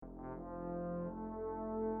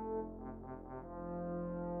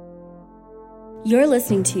You're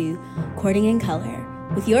listening to Courting in Color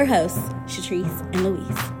with your hosts, Shatrice and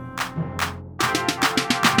Louise.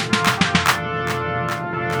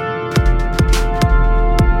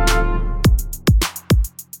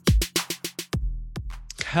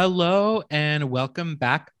 Hello and welcome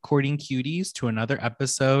back, Courting Cuties, to another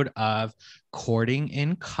episode of Courting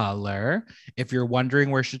in Color. If you're wondering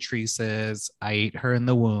where Shatrice is, I ate her in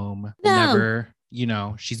the womb. No. Never,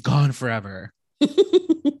 she's gone forever.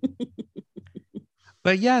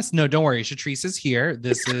 But yes, no, don't worry. Shatrice is here.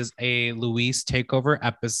 This is a Louise takeover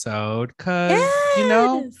episode because,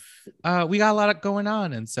 we got a lot going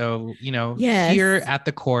on. And so, Here at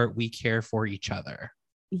the court, we care for each other.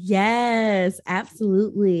 Yes,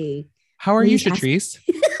 absolutely. How are you, Shatrice?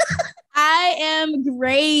 I am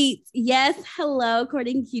great. Yes. Hello,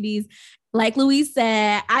 Courting Cuties. Like Louise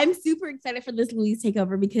said, I'm super excited for this Louise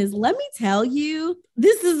takeover because let me tell you,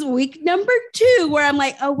 this is week number 2 where I'm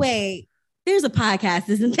like, oh, wait, there's a podcast,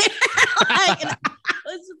 isn't there? I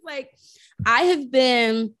was just like, I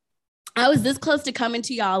was this close to coming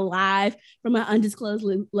to y'all live from an undisclosed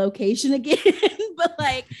location again. But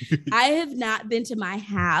I have not been to my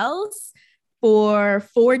house for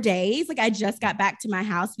 4 days. I just got back to my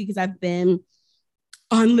house because I've been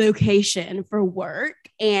on location for work.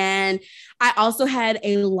 And I also had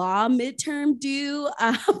a law midterm due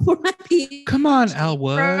for my PhD. Come on,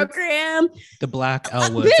 Elwood program. The Black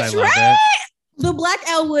Elwoods. I love it. The Black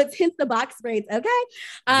Elwoods, hence the box braids. Okay.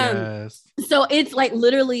 Yes. So it's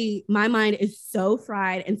literally my mind is so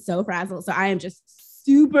fried and so frazzled. So I am just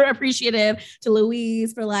super appreciative to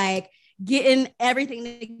Louise for getting everything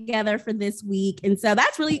together for this week. And so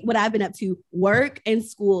that's really what I've been up to, work and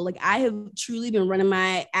school. I have truly been running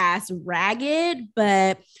my ass ragged,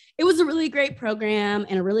 but it was a really great program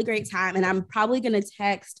and a really great time. And I'm probably going to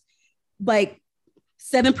text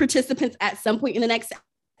 7 participants at some point in the next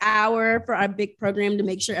hour for our big program to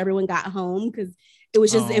make sure everyone got home, because it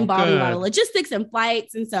was just involving a lot of logistics and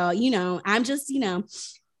flights. And so, I'm just,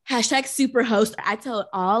 hashtag super host. I told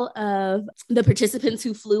all of the participants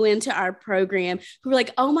who flew into our program who were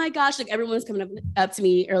like, oh my gosh, everyone was coming up to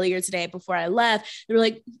me earlier today before I left. They were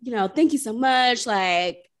like, thank you so much.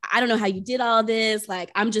 I don't know how you did all this.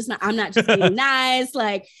 I'm not just being nice.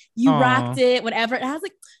 You rocked it, whatever. And I was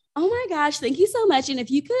like, oh my gosh, thank you so much. And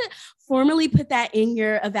if you could formally put that in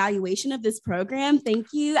your evaluation of this program, thank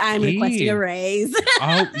you. I'm requesting a raise.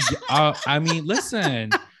 Listen,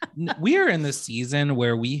 we are in the season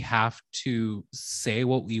where we have to say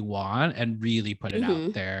what we want and really put it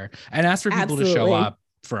out there and ask for people to show up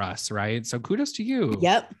for us, right? So kudos to you.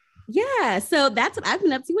 Yep. Yeah. So that's what I've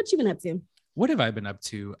been up to. What you been up to? What have I been up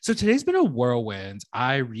to? So today's been a whirlwind.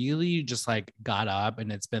 I really just got up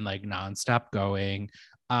and it's been nonstop going.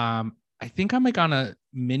 I think I'm on a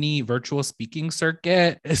mini virtual speaking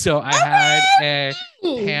circuit. So I had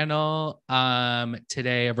a panel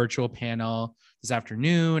today, a virtual panel this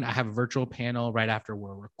afternoon. I have a virtual panel right after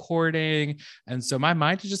we're recording. And so my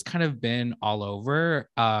mind has just kind of been all over.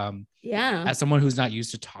 As someone who's not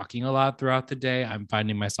used to talking a lot throughout the day, I'm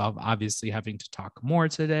finding myself obviously having to talk more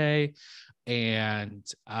today. And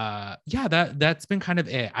that's been kind of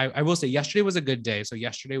it. I will say yesterday was a good day. So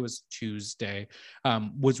yesterday was Tuesday,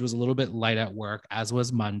 which was a little bit light at work, as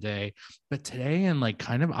was Monday. But today and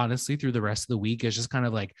kind of honestly through the rest of the week is just kind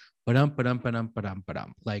of ba-dum.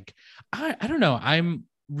 I don't know. I'm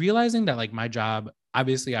realizing that my job,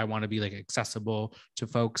 obviously I want to be accessible to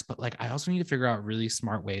folks, but I also need to figure out really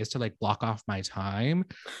smart ways to block off my time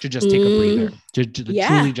to just take a breather, to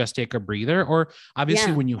truly just take a breather. Or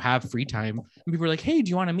obviously when you have free time and people are like, hey, do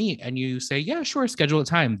you want to meet? And you say, yeah, sure. Schedule a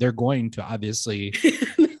time. They're going to obviously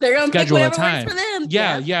they're going to pick whatever works for them.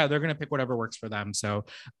 Yeah. They're going to pick whatever works for them. So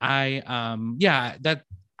I've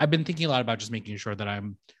been thinking a lot about just making sure that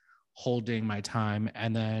I'm holding my time.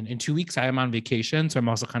 And then in 2 weeks I am on vacation. So I'm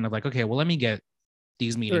also kind of okay, well, let me get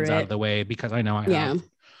these meetings out of the way because I know I have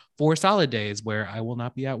 4 solid days where I will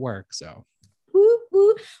not be at work. So,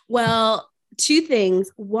 well, 2 things.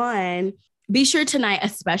 One, be sure tonight,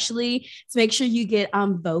 especially to make sure you get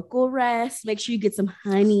vocal rest. Make sure you get some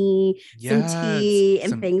honey, some tea,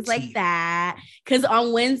 and things like that. Because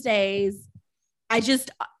on Wednesdays,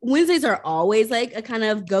 Wednesdays are always a kind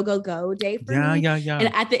of go day for me. Yeah.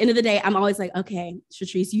 And at the end of the day, I'm always okay,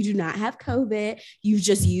 Shatrice, you do not have COVID. You've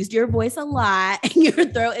just used your voice a lot and your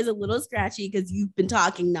throat is a little scratchy because you've been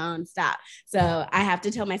talking nonstop. So I have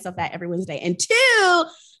to tell myself that every Wednesday. And 2,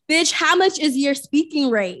 bitch, how much is your speaking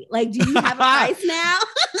rate? Like, do you have a price now?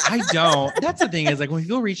 I don't. That's the thing is like when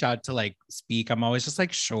people reach out to like speak, I'm always just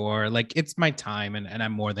like, sure, like it's my time and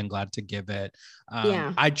I'm more than glad to give it.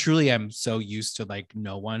 Yeah. I truly am so used to like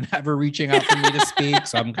no one ever reaching out for me to speak.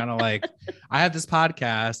 So I'm kind of like, I have this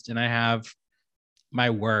podcast and I have my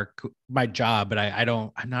work, my job, but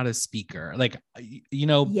I'm not a speaker. Like, you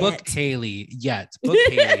know, book Haley yet. Book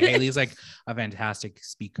Haley. Haley is like a fantastic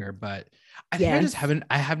speaker, but I think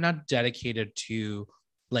I have not dedicated to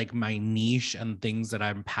like my niche and things that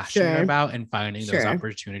I'm passionate about and finding those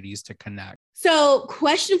opportunities to connect. So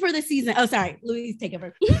question for the season. Oh, sorry. Louise, take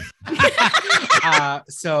over.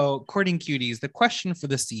 So Courting Cuties, the question for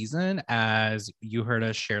the season, as you heard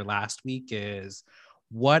us share last week, is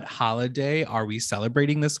what holiday are we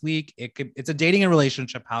celebrating this week? It's a dating and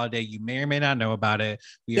relationship holiday. You may or may not know about it.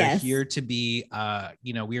 We are here to be,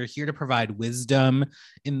 we are here to provide wisdom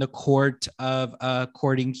in the court of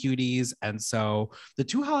Courting Cuties. And so the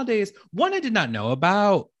two holidays, one I did not know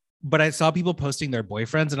about, but I saw people posting their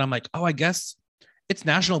boyfriends and I'm like, oh, I guess it's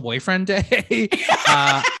National Boyfriend Day.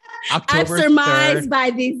 October I've surmised 3rd.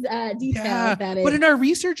 By these details. But in our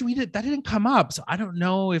research, that didn't come up. So I don't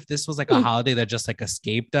know if this was like a holiday that just like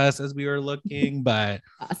escaped us as we were looking, but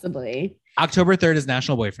possibly. October 3rd is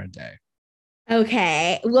National Boyfriend Day.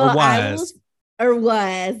 Okay. Well, was.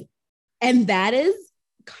 And that is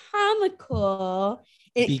comical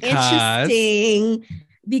and interesting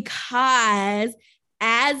because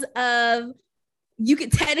as of, you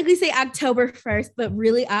could technically say October 1st, but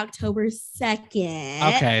really October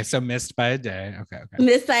 2nd. Okay, so missed by a day. Okay.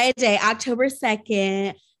 Missed by a day. October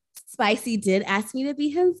 2nd, Spicy did ask me to be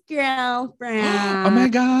his girlfriend. Oh my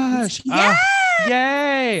gosh. Yeah.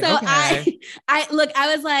 Yay. So okay. I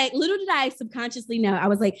was like, little did I subconsciously know. I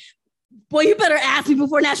was like, boy, you better ask me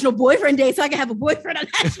before National Boyfriend Day so I can have a boyfriend on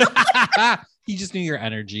National. He just knew your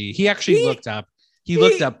energy. He actually looked up. He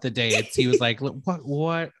looked up the dates. He was like,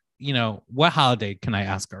 what? You know, what holiday can I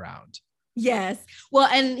ask around? Yes. Well,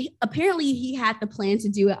 and apparently he had the plan to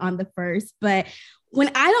do it on the 1st, but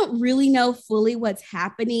when I don't really know fully what's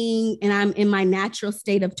happening and I'm in my natural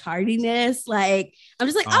state of tardiness, like, I'm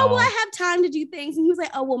just like, oh, well, I have time to do things. And he was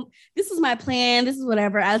like, oh, well, this is my plan. This is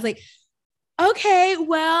whatever. I was like, okay,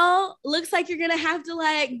 well, looks like you're going to have to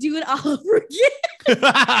like do it all over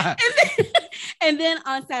again. and then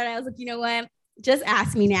on Saturday, I was like, you know what? Just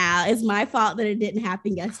ask me now. It's my fault that it didn't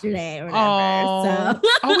happen yesterday or whatever.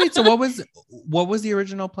 Wait. So what was the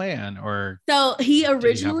original plan? Or so he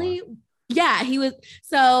originally,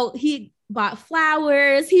 he bought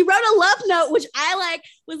flowers. He wrote a love note, which I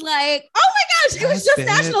was like, oh my gosh, it was just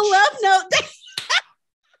National Love Note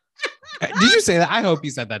Day. Did you say that? I hope you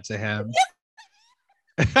said that to him.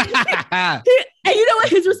 And you know what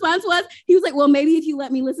his response was? He was like, well, maybe if you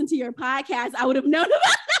let me listen to your podcast, I would have known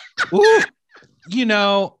about it. You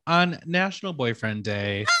know, on National Boyfriend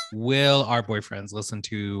Day, will our boyfriends listen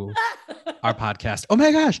to our podcast? Oh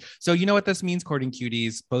my gosh. So you know what this means, Courting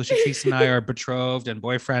Cuties? Both Shatrice and I are betrothed and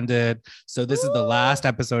boyfriended. So this is the last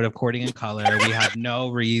episode of Courting in Color. We have no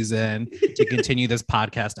reason to continue this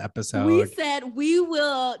podcast episode. We said we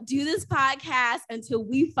will do this podcast until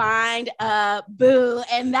we find a boo.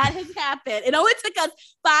 And that has happened. It only took us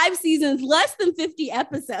 5 seasons, less than 50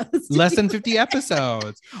 episodes. Less than 50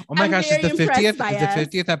 episodes. Oh my gosh, is the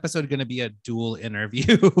 50th episode going to be a dual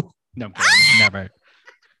interview? No, never.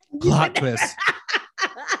 Plot twist.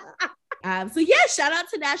 So yeah, shout out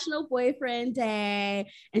to National Boyfriend Day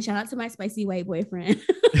and shout out to my spicy white boyfriend.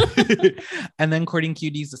 And then Courting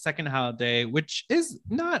Cuties, the second holiday, which is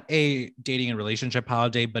not a dating and relationship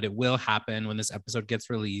holiday, but it will happen when this episode gets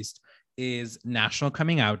released, is National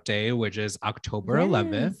Coming Out Day, which is October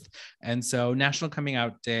 11th. And so National Coming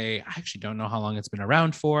Out Day, I actually don't know how long it's been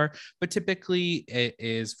around for, but typically it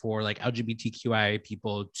is for like LGBTQIA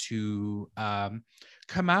people to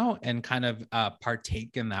come out and kind of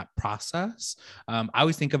partake in that process. I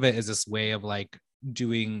always think of it as this way of like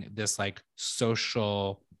doing this like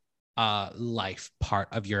social life part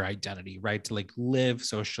of your identity, right? To like live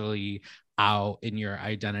socially out in your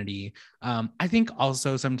identity. I think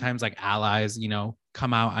also sometimes like allies, you know,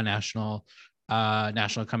 come out on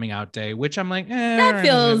National Coming Out Day, which I'm like, that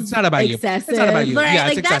feels it's not about excessive, you. It's not about you. Right? Yeah,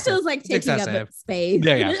 like it's that excessive. feels like taking up space.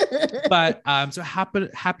 Yeah. But so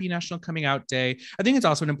happy National Coming Out Day. I think it's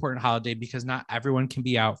also an important holiday because not everyone can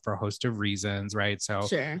be out for a host of reasons, right? So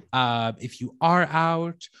sure. If you are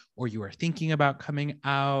out or you are thinking about coming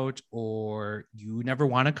out or you never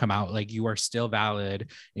want to come out, like you are still valid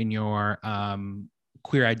in your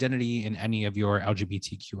queer identity in any of your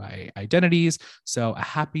LGBTQI identities. So a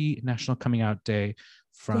happy National Coming Out Day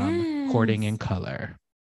from Courting in Color.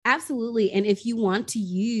 Absolutely. And if you want to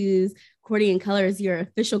use Cordy and Color as your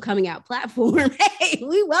official coming out platform, hey,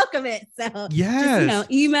 we welcome it. So Yes.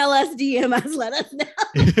 just, email us, DM us, let us know.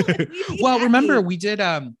 Well, remember we did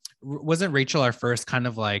wasn't Rachel our first kind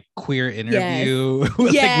of like queer interview?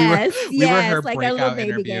 Yes. we were her like breakout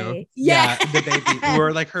interview. Gay. Yeah, the baby. We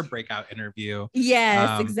were like her breakout interview.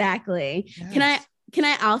 Yes, exactly. Yes. Can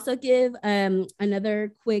I also give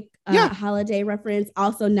another quick holiday reference?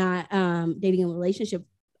 Also not dating and relationship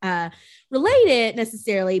related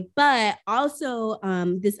necessarily, but also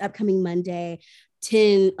this upcoming Monday,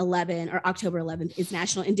 10/11 or October 11th is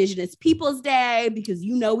National Indigenous Peoples Day, because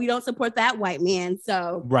we don't support that white man.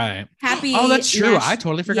 So right. Happy. Oh, that's true. I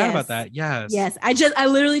totally forgot about that. Yes. I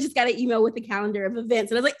literally just got an email with the calendar of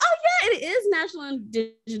events, and I was like, oh yeah, it is National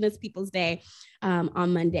Indigenous Peoples Day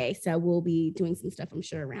on Monday. So we'll be doing some stuff, I'm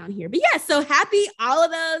sure, around here. But yeah, so happy all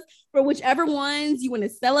of those for whichever ones you want to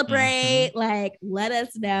celebrate. Like, let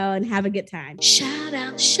us know and have a good time. Shout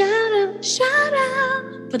out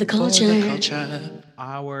for the culture.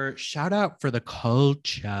 Our shout out for the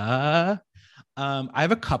culture. I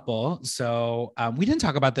have a couple. So we didn't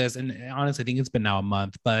talk about this, and honestly, I think it's been now a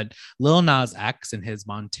month, but Lil Nas X and his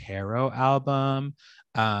Montero album.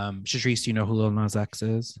 Shatrice, do you know who Lil Nas X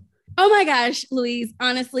is? Oh my gosh, Louise.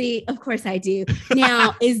 Honestly, of course I do.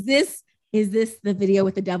 Now, is this the video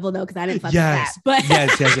with the devil though? Because I didn't fuck with that. But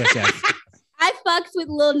yes. I fucks with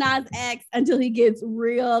Lil Nas X until he gets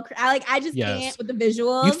real. I just can't with the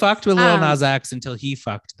visuals. You fucked with Lil Nas X until he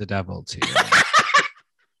fucked the devil too.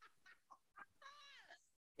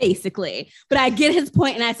 Basically, but I get his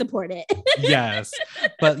point and I support it. Yes,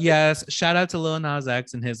 but yes, shout out to Lil Nas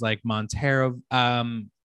X and his like Montero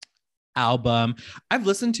album. I've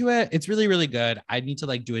listened to it. It's really, really good. I need to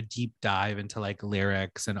like do a deep dive into like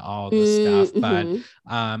lyrics and all the stuff, but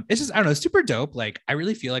it's just, I don't know, super dope. Like, I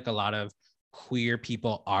really feel like a lot of queer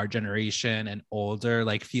people our generation and older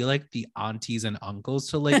like feel like the aunties and uncles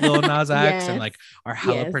to like Lil Nas X and like are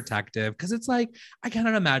hella protective, because it's like I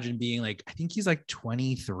cannot imagine being like, I think he's like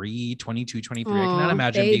 23, 22, 23. I cannot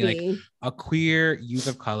imagine being like a queer youth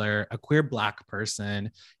of color, a queer Black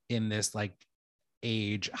person in this like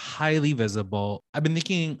age, highly visible. I've been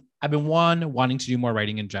wanting to do more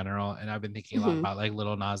writing in general, and I've been thinking a lot about like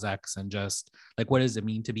Lil Nas X and just like what does it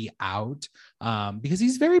mean to be out, because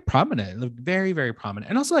he's very prominent, like, very, very prominent,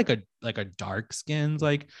 and also like a dark skinned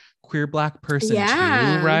like queer Black person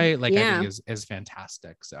too, right? Like I think is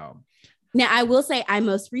fantastic. So now I will say I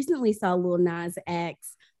most recently saw Lil Nas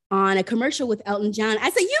X on a commercial with Elton John. I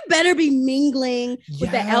said, you better be mingling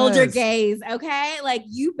with the elder gays, okay? Like,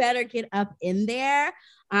 you better get up in there.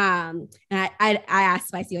 And I asked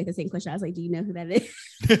Spicy like the same question. I was like, do you know who that is?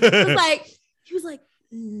 he was like,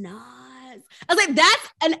 Nas. I was like, that's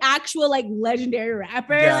an actual like legendary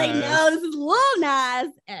rapper. Yes. Like, no, this is Lil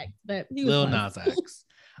Nas X. But he was Lil Nas X.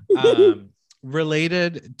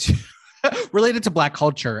 Related to Black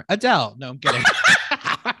culture, Adele. No, I'm kidding.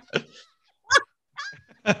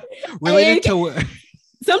 Related to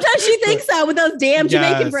sometimes she thinks so with those damn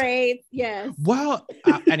Jamaican braids. Yes. Well,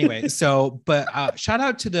 anyway, so but shout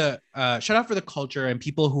out for the culture and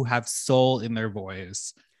people who have soul in their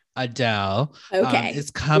voice. Adele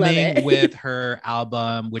is coming with her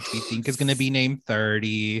album, which we think is going to be named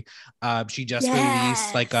 30. She just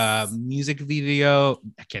released like a music video.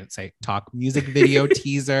 I can't say music video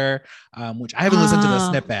teaser, which I haven't listened to the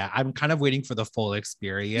snippet. I'm kind of waiting for the full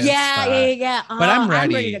experience. Yeah. But I'm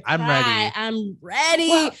ready. I'm ready.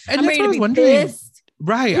 Well, and I'm that's ready what I was to be wondering. pissed.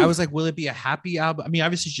 Right. I was like, will it be a happy album? I mean,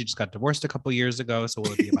 obviously she just got divorced a couple years ago. So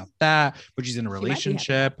will it be about that? But she's in a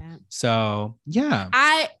relationship. So yeah.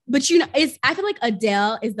 I feel like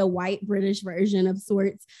Adele is the white British version of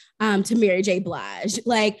sorts to Mary J. Blige.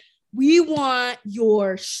 Like, we want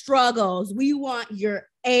your struggles. We want your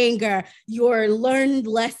anger, your learned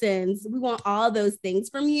lessons. We want all those things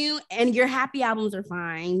from you. And your happy albums are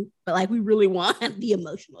fine. But like, we really want the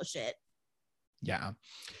emotional shit. Yeah.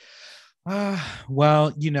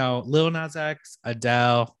 Well, Lil Nas X,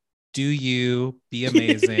 Adele, do you be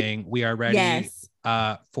amazing. We are ready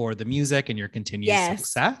for the music and your continued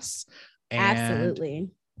success. And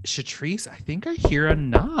absolutely. Shatrice, I think I hear a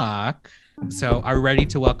knock. So are we ready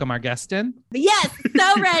to welcome our guest in? Yes,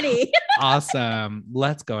 so ready. Awesome.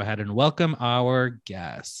 Let's go ahead and welcome our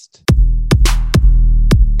guest.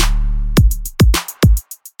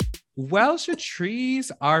 Well,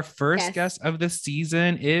 Shatrice, our first guest of the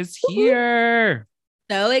season is here.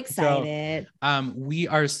 So excited. So, we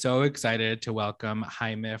are so excited to welcome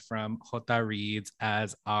Jaime from Jota Reads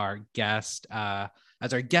as our guest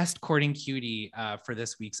courting cutie for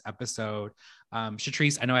this week's episode.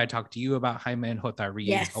 Shatrice, I know I talked to you about Jaime and Jota Reeds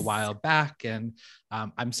Yes. a while back, and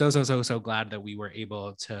I'm so glad that we were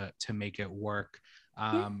able to make it work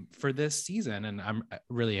for this season, and I'm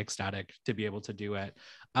really ecstatic to be able to do it.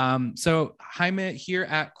 So Jaime, here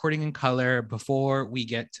at Courting in Color, before we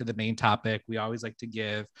get to the main topic, we always like to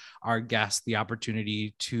give our guests the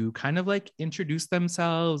opportunity to kind of like introduce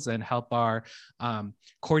themselves and help our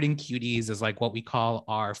courting cuties, is like what we call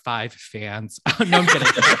our 5 fans. No, I'm kidding.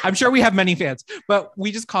 I'm sure we have many fans, but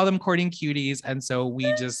we just call them courting cuties. And so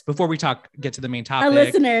we just, before we get to the main topic, our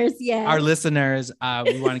listeners,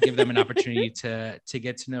 we want to give them an opportunity to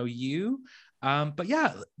get to know you. But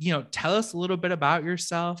yeah, tell us a little bit about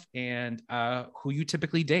yourself and who you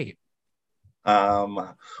typically date.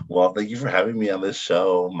 Well, thank you for having me on this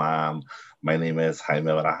show, Mom. My name is Jaime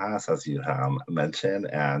Barajas, as you mentioned,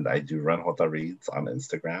 and I do run Jota Reeds on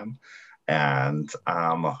Instagram. And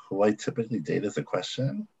who I typically date is a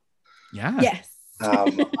question. Yeah. Yes.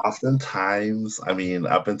 Oftentimes, I mean,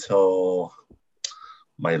 up until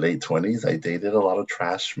my late 20s, I dated a lot of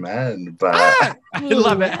trash men, but I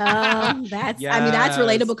love it. That's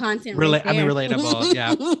relatable content. Relatable.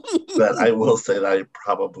 Yeah. But I will say that I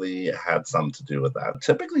probably had some to do with that.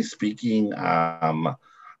 Typically speaking,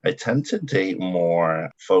 I tend to date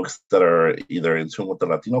more folks that are either in tune with the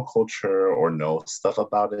Latino culture or know stuff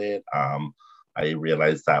about it. I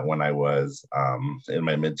realized that when I was in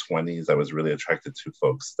my mid-20s, I was really attracted to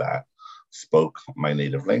folks that spoke my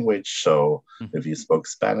native language. So if you spoke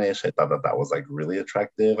Spanish, I thought that was like really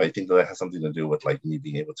attractive. I think that it has something to do with like me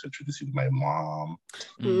being able to introduce you to my mom.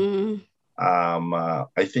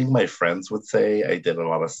 I think my friends would say I did a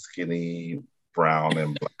lot of skinny brown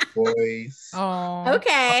and black boys. Oh,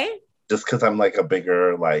 okay. Just because I'm like a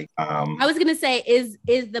bigger like I was gonna say, is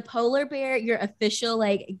the polar bear your official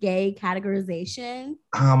like gay categorization?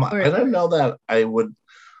 I don't know that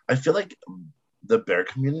I feel like the bear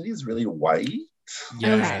community is really white.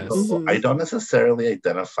 yes. So I don't necessarily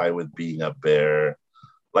identify with being a bear.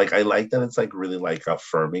 Like I like that it's like really like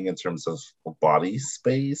affirming in terms of body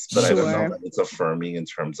space, but I don't know that it's affirming in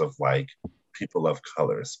terms of like people of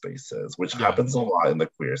color spaces, which happens a lot in the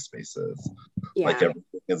queer spaces. Like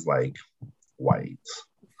everything is like white.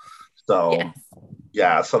 So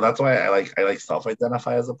so that's why I like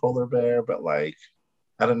self-identify as a polar bear, but like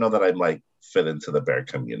I don't know that I'm like fit into the bear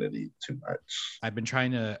community too much. I've been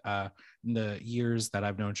trying to in the years that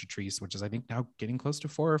I've known Shatrice, which is I think now getting close to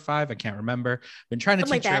 4 or 5, I can't remember, been trying to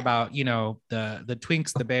teach her about the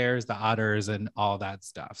twinks, the bears, the otters, and all that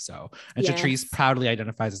stuff. So, and Shatrice proudly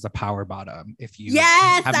identifies as a power bottom. If you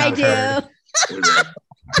have not I heard.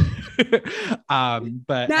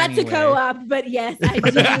 But not to co-op, but yes,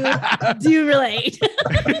 I do relate.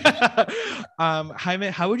 Jaime,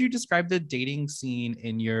 how would you describe the dating scene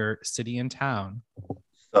in your city and town?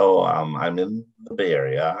 So I'm in the Bay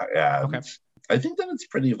Area, and I think that it's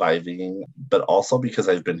pretty vibing, but also because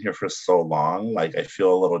I've been here for so long, like I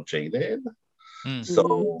feel a little jaded.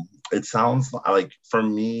 So it sounds like for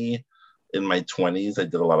me, in my 20s, I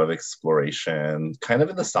did a lot of exploration, kind of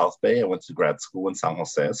in the South Bay. I went to grad school in San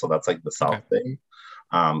Jose, so that's like the South Bay.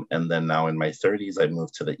 And then now in my 30s, I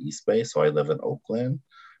moved to the East Bay, so I live in Oakland.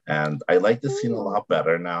 And I like the scene a lot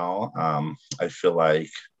better now. I feel like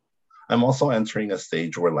I'm also entering a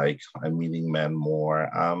stage where like I'm meeting men more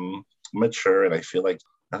mature, and I feel like,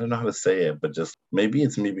 I don't know how to say it, but just maybe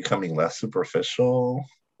it's me becoming less superficial.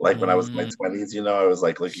 Like when I was in my 20s, I was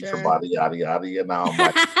like looking for body, yada, yada, and now I'm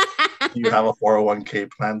like, do you have a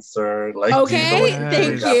 401k plan, sir? Like,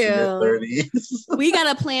 thank you. 30s? We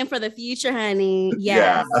got a plan for the future, honey.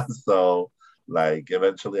 Yes. Yeah. So like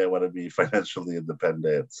eventually I want to be financially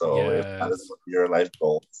independent. So if that is your life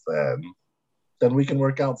goals, then we can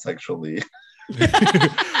work out sexually.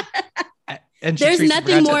 And there's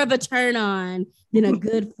nothing more of a turn on than a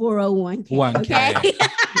good 401k. Okay.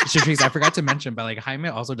 Shatrice, I forgot to mention, but like Jaime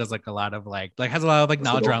also does like a lot of like has a lot of like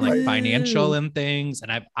knowledge around like financial and things.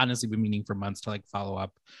 And I've honestly been meaning for months to like follow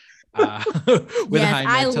up with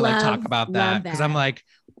Jaime to like talk about that. Because I'm like,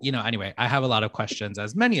 anyway, I have a lot of questions,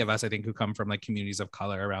 as many of us, I think, who come from like communities of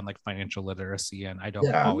color around like financial literacy. And I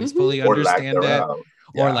don't always fully understand it.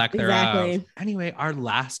 Or lack thereof. Anyway, our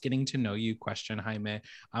last getting to know you question, Jaime.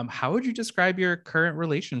 How would you describe your current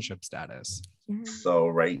relationship status? So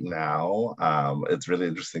right now, it's really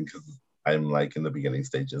interesting because I'm like in the beginning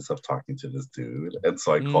stages of talking to this dude. And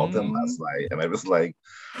so I called him last night and I was like,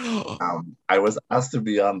 I was asked to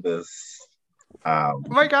be on this. Oh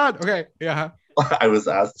my God. Okay. Yeah. I was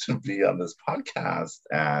asked to be on this podcast,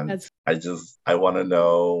 and I want to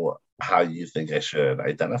know how you think I should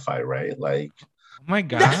identify, right? Like, my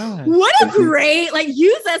God. What a great, like,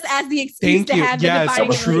 use us as the excuse to have the defining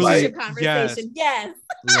relationship conversation. Yes.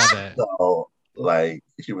 Love it. So, like,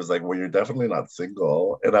 he was like, well, you're definitely not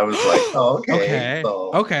single. And I was like, oh, okay.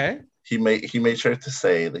 Okay. He made sure to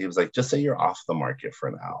say that he was like, just say you're off the market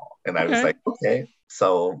for now. And I was like, okay.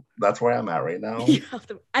 So that's where I'm at right now.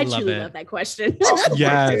 I truly love that question.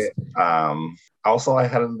 Yes. Also, I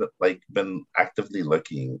hadn't like been actively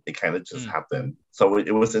looking. It kind of just happened. So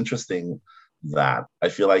it was interesting that I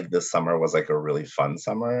feel like this summer was like a really fun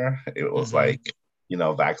summer. It was like, you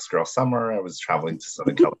know, Vax Girl summer. I was traveling to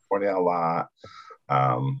Southern California a lot.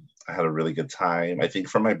 I had a really good time. I think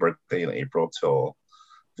from my birthday in April till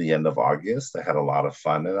the end of August, I had a lot of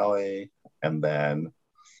fun in LA. And then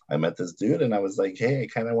I met this dude and I was like, hey, I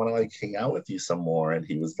kind of want to like hang out with you some more. And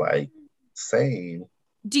he was like, same.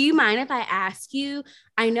 Do you mind if I ask you?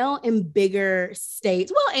 I know in bigger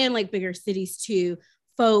states, well, and like bigger cities too,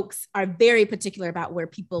 folks are very particular about where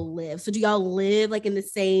people live. So do y'all live like in the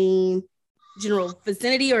same general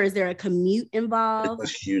vicinity, or is there a commute involved?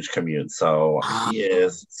 It's a huge commute. So he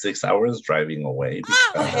is 6 hours driving away.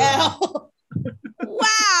 Oh, hell.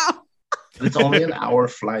 Wow. It's only an hour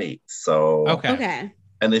flight. So okay.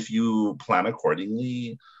 And if you plan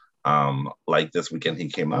accordingly, like this weekend he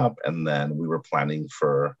came up and then we were planning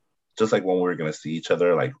for just like when we were going to see each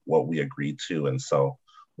other, like what we agreed to. And so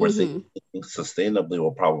we're thinking sustainably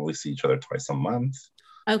we'll probably see each other twice a month.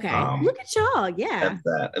 Okay. Look at y'all. Yeah.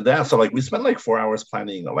 And that so like we spent like 4 hours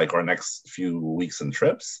planning like our next few weeks and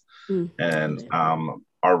trips. And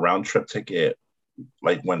our round trip ticket,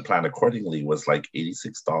 like when planned accordingly, was like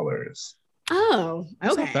 $86. Oh,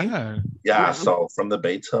 okay. Yeah, wow. So from the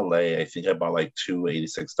Bay to LA, I think I bought like two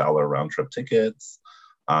 $86 round trip tickets.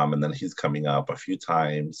 And then he's coming up a few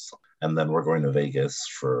times. And then we're going to Vegas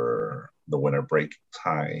for the winter break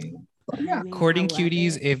time. Yeah. Courting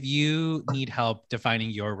Cuties, if you need help defining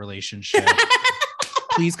your relationship,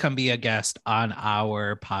 please come be a guest on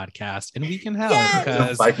our podcast and we can help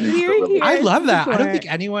because I love that. I don't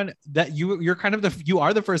think anyone that you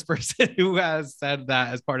are the first person who has said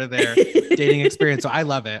that as part of their dating experience. So I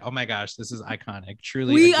love it. Oh my gosh, this is iconic.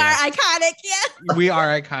 Truly. We are iconic. Yeah. We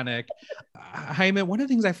are iconic. Jaime, one of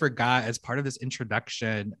the things I forgot as part of this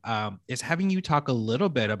introduction is having you talk a little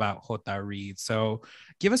bit about Jota Reads. So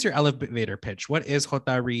give us your elevator pitch. What is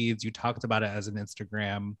Jota Reads? You talked about it as an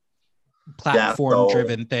Instagram platform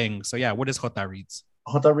driven thing. So yeah, what is Jota Reads?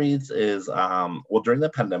 Jota Reads is during the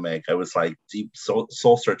pandemic I was like deep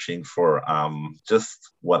soul searching for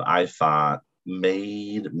just what I thought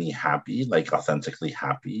made me happy, like authentically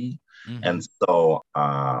happy. And so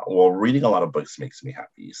reading a lot of books makes me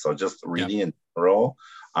happy, so just reading in general,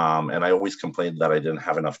 and I always complained that I didn't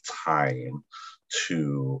have enough time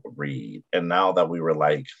to read. And now that we were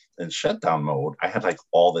like in shutdown mode, I had like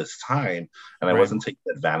all this time and I wasn't taking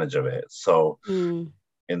advantage of it. So in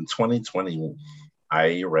 2020,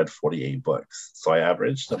 I read 48 books. So I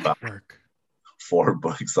averaged about 4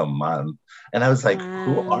 books a month. And I was like,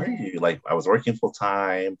 who are you? Like, I was working full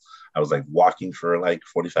time. I was like walking for like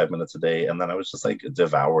 45 minutes a day. And then I was just like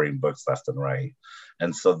devouring books left and right.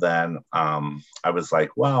 And so then I was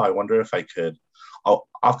like, wow, I wonder if I could.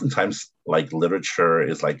 Oftentimes, like literature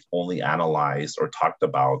is like only analyzed or talked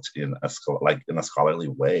about in a scholarly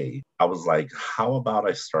way. I was like, how about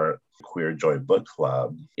I start Queer Joy Book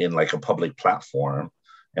Club in like a public platform,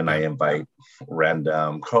 and I invite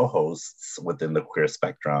random co-hosts within the queer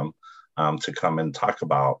spectrum to come and talk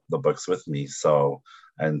about the books with me. So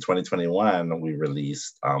in 2021, we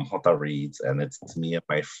released Jota Reads, and it's me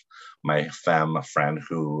and my femme friend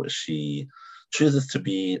who she chooses to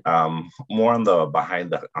be more on the behind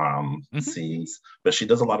the scenes, but she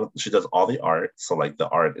does all the art. So like the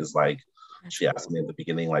art is like, she asked me at the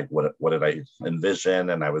beginning, like, what did I envision?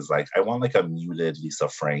 And I was like, I want like a muted Lisa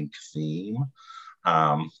Frank theme,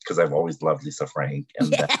 because I've always loved Lisa Frank.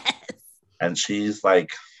 And and she's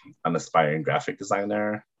like an aspiring graphic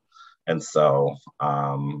designer. And so,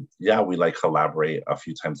 we like collaborate a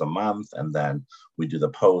few times a month, and then we do the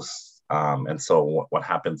posts. And so what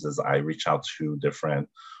happens is I reach out to different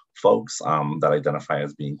folks that identify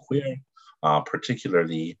as being queer,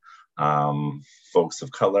 particularly folks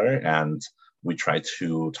of color, and we try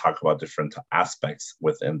to talk about different aspects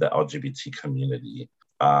within the LGBT community.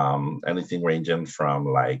 Anything ranging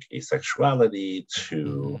from like asexuality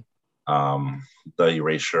to the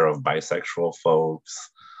erasure of bisexual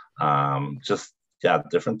folks,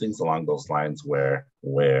 different things along those lines where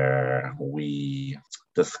we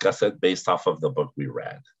discuss it based off of the book we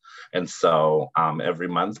read. And so every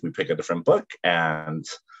month we pick a different book, and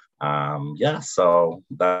So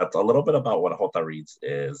that's a little bit about what Jota Reads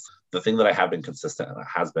is. The thing that I have been consistent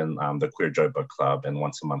has been the Queer Joy Book Club, and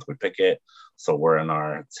once a month we pick it. So we're in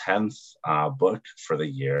our 10th book for the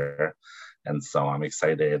year, and so I'm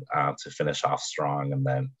excited to finish off strong and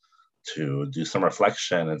then to do some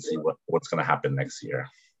reflection and see what's going to happen next year.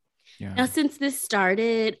 Yeah. Now, since this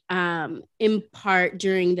started in part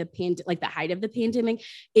during the the height of the pandemic,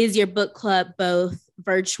 is your book club both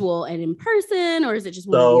virtual and in person, or is it just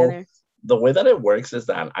one or the other? The way that it works is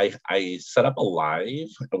that I set up a live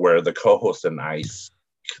where the co-host and I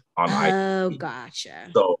on IG. Gotcha.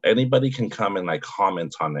 So anybody can come and like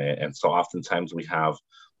comment on it, and so oftentimes we have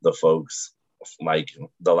the folks like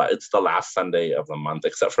it's the last Sunday of the month,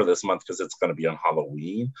 except for this month because it's going to be on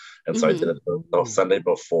Halloween, and so I did it the Sunday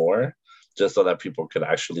before just so that people could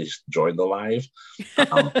actually join the live.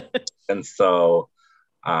 And so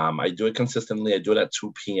I do it consistently. I do it at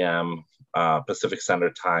 2 p.m. Pacific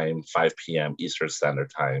Standard Time, 5 p.m. Eastern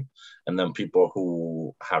Standard Time, and then people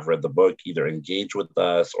who have read the book either engage with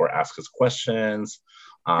us or ask us questions.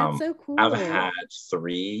 That's so cool. I've had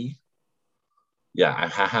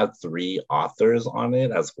three authors on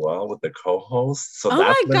it as well with the co-host. So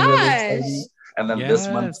that's been really exciting. And then this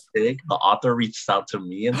month's pick, the author reached out to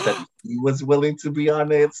me and said he was willing to be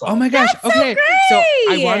on it. So. Oh my gosh. Okay. So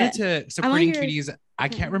I wanted to, Queering Cuties, I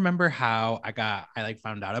can't remember how I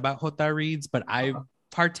found out about Jota Reads, but I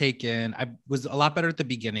partaken. I was a lot better at the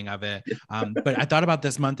beginning of it. But I thought about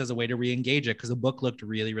this month as a way to re-engage it because the book looked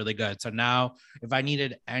really, really good. So now if I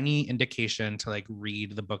needed any indication to like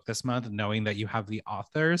read the book this month, knowing that you have the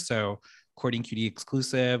author, so Courting Cutie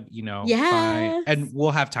exclusive, fine. And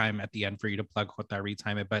we'll have time at the end for you to plug Jota Reads,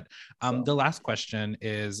 Jaime. But the last question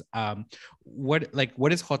is, what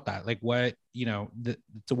is Jota? Like what,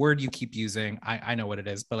 it's a word you keep using. I know what it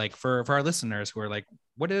is, but like for our listeners who are like,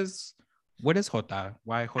 what is Jota?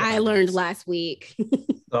 Why Jota? I learned last week.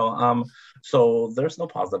 So there's no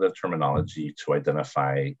positive terminology to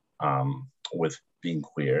identify with being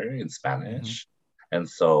queer in Spanish. And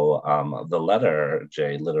so the letter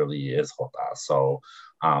J literally is Jota. So,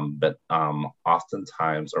 but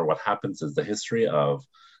oftentimes, or what happens is the history of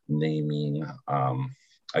naming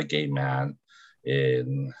a gay man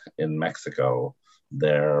in Mexico,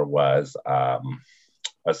 there was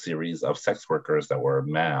a series of sex workers that were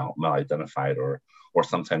male identified or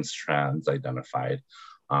sometimes trans identified.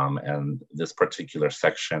 And this particular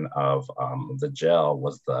section of the jail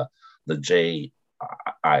was the J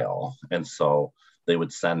aisle. And so they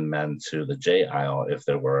would send men to the J aisle if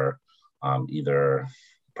they were either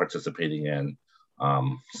participating in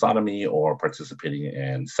sodomy or participating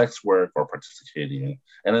in sex work or participating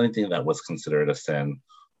in anything that was considered a sin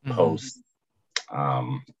post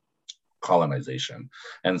colonization.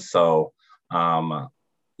 And so,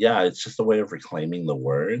 it's just a way of reclaiming the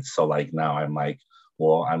word. So like now I'm like,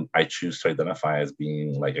 well, I choose to identify as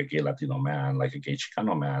being like a gay Latino man, like a gay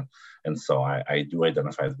Chicano man. And so I do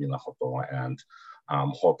identify as being a Joto, and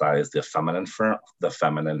Jota is the feminine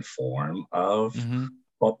form of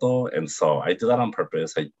Joto. And so I did that on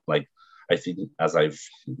purpose. I think as I've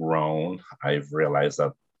grown, I've realized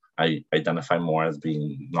that I identify more as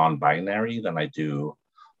being non-binary than I do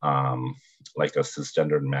like a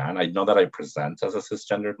cisgendered man. I know that I present as a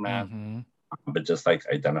cisgendered man, but just like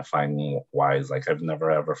identifying wise, like I've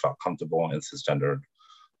never ever felt comfortable in cisgendered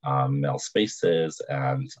male spaces,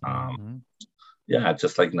 and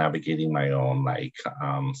just like navigating my own like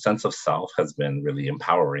sense of self has been really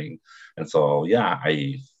empowering. And so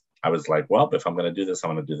I was like, well, if I'm gonna do this, I'm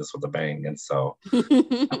gonna do this with a bang. And so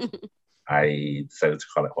I decided to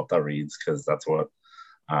call it Jota Reads because that's what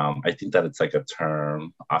I think that it's like a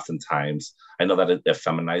term. Oftentimes, I know that it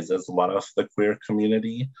feminizes a lot of the queer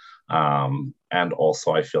community, and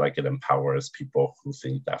also I feel like it empowers people who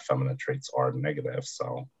think that feminine traits are negative.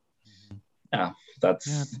 So,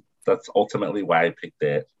 that's ultimately why I picked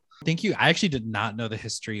it. Thank you. I actually did not know the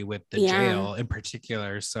history with the jail in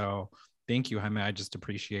particular. So thank you, Jaime. I just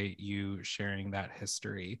appreciate you sharing that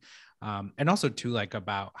history. And also too, like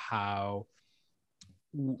about how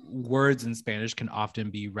words in Spanish can often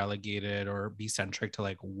be relegated or be centric to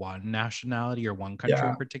like one nationality or one country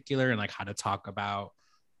in particular, and like how to talk about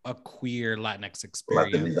a queer Latinx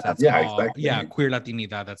experience. Queer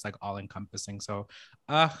Latinidad that's like all encompassing. So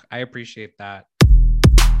I appreciate that.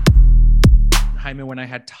 Jaime, when I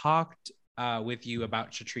had talked with you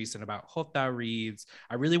about Chatrice and about Jota Reads,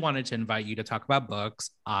 I really wanted to invite you to talk about books,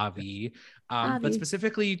 Avi. But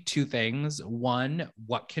specifically two things. One,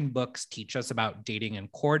 what can books teach us about dating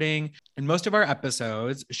and courting? In most of our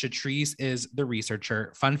episodes, Shatrice is the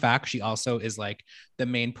researcher. Fun fact, she also is like the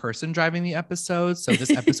main person driving the episode. So this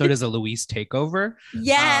episode is a Louise takeover.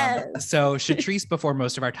 Yes. So Shatrice, before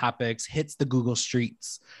most of our topics, hits the Google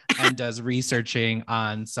streets and does researching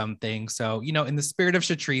on something. So, you know, in the spirit of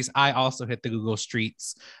Shatrice, I also hit the Google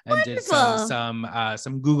streets and did some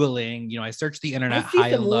Googling. You know, I searched the internet high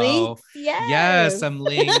and low. Yes, some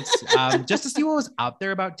links just to see what was out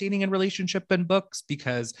there about dating and relationship and books,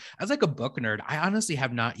 because as like a book nerd, I honestly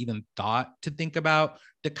have not even thought to think about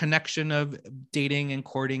the connection of dating and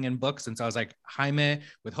courting and books. And so I was like, Jaime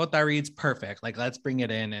with Jota Reads, perfect. Like, let's bring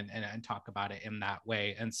it in and talk about it in that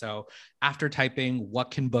way. And so after typing,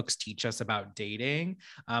 what can books teach us about dating?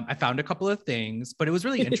 I found a couple of things, but it was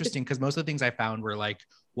really interesting because most of the things I found were like,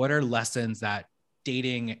 what are lessons that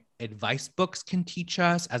dating advice books can teach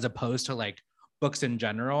us as opposed to like books in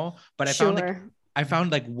general? But I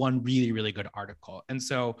found like one really, really good article. And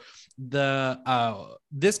so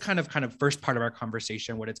this kind of first part of our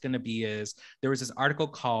conversation, what it's going to be is there was this article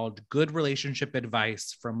called Good Relationship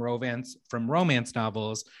Advice from Romance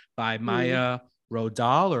Novels by Maya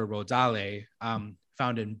Rodale,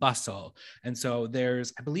 found in Bustle. And so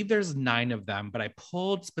I believe there's 9 of them, but I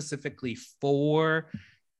pulled specifically 4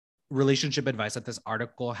 relationship advice that this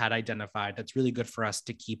article had identified that's really good for us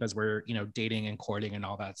to keep as we're, you know, dating and courting and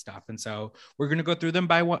all that stuff. And so we're going to go through them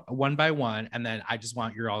one by one, and then I just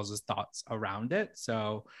want your all's thoughts around it.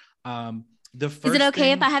 So the first is it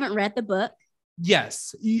okay if I haven't read the book?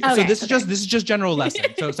 Yes. Okay, so this is just general lesson.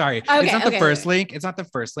 So sorry, it's not the first link. It's not the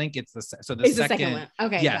first link. It's the second one.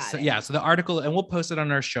 Okay. Yes. Yeah. So the article, and we'll post it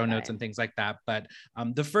on our show notes and things like that. But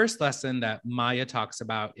the first lesson that Maya talks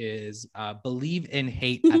about is believe in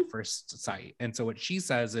hate at first sight. And so what she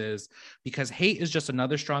says is, because hate is just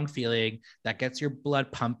another strong feeling that gets your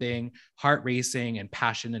blood pumping, heart racing, and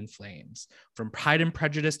passion in flames. From Pride and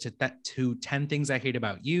Prejudice to 10 Things I Hate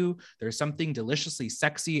About You, there's something deliciously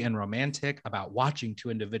sexy and romantic about watching 2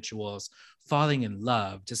 individuals falling in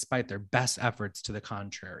love despite their best efforts to the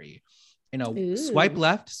contrary. In a swipe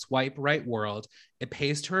left, swipe right world, it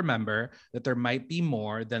pays to remember that there might be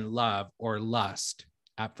more than love or lust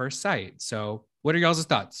at first sight. So what are y'all's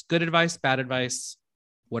thoughts? Good advice, bad advice?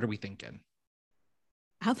 What are we thinking?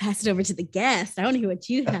 I'll pass it over to the guest. I want to hear what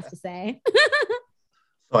you have to say.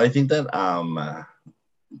 So I think that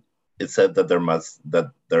it said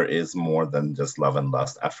that there is more than just love and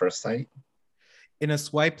lust at first sight. In a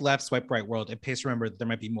swipe left, swipe right world, it pays to remember that there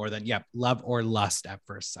might be more than love or lust at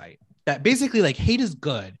first sight. That basically, like, hate is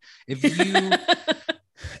good. If you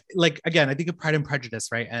like, again, I think of Pride and Prejudice,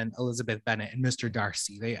 right? And Elizabeth Bennet and Mr.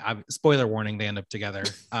 Darcy. They spoiler warning, they end up together.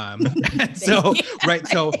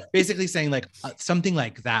 So basically saying like something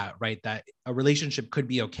like that, right? That a relationship could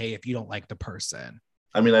be okay if you don't like the person.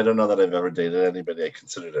 I mean, I don't know that I've ever dated anybody I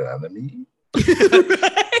considered an enemy.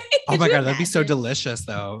 Oh my God, that'd be so delicious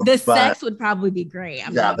though. Sex would probably be great.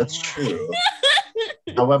 That's true.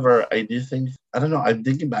 However, I do think, I don't know, I'm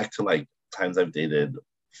thinking back to like times I've dated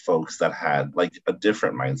folks that had like a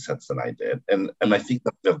different mindset than I did. And I think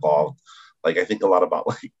that evolved. Like, I think a lot about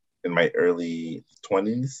like in my early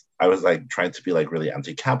 20s, I was like trying to be like really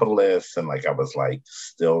anti-capitalist, and like I was like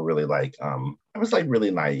still really like I was like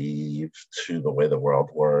really naive to the way the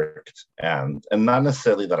world worked, and not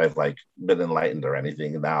necessarily that I've like been enlightened or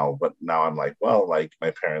anything now, but now I'm like, well, like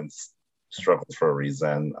my parents struggled for a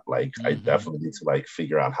reason. Like I definitely need to like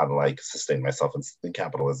figure out how to like sustain myself in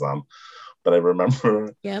capitalism. But I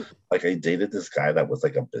remember, like, I dated this guy that was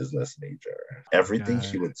like a business major. Everything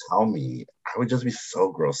he would tell me, I would just be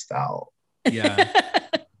so grossed out. Yeah.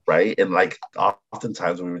 Right. And like,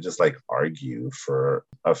 oftentimes we would just like argue for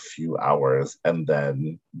a few hours, and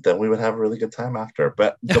then we would have a really good time after.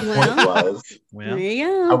 But the point was,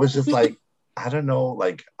 I was just like, I don't know,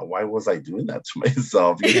 like, why was I doing that to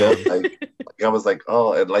myself? You know, like I was like,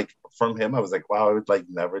 oh, and like from him, I was like, wow, I would like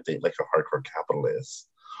never date like a hardcore capitalist.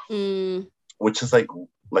 Which is like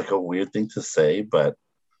a weird thing to say, but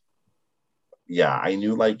yeah, I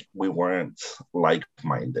knew like we weren't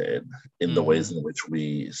like-minded in the ways in which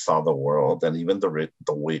we saw the world, and even the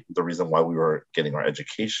reason why we were getting our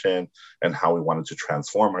education and how we wanted to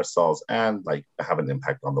transform ourselves and like have an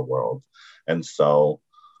impact on the world. And so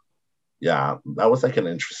yeah, that was like an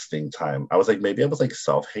interesting time. I was like, maybe I was like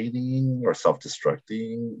self-hating or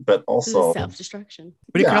self-destructing, but also self-destruction.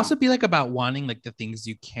 But it could also be like about wanting like the things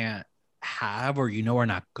you can't have or you know are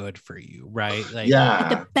not good for you, right? Like, like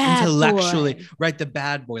the bad intellectually boy. Right, the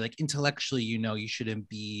bad boy. Like intellectually, you know, you shouldn't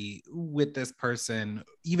be with this person,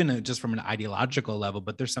 even just from an ideological level,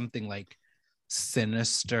 but there's something like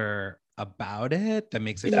sinister about it that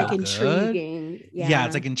makes it like feel intriguing. good. Yeah,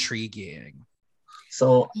 it's like intriguing.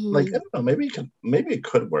 So like I don't know, maybe it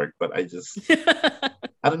could work, but I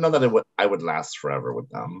don't know that I would last forever with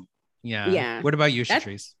them. Yeah. What about you,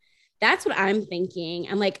 Shatrice? That's what I'm thinking.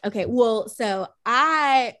 I'm like, okay, well, so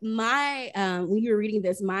when you were reading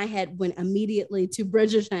this, my head went immediately to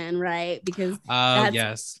Bridgerton, right? Because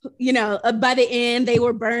yes, by the end they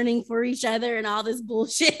were burning for each other and all this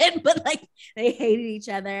bullshit, but like they hated each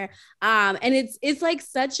other. And it's like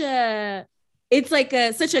such a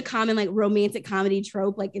common like romantic comedy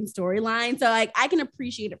trope, like in storyline. So like I can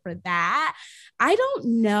appreciate it for that. I don't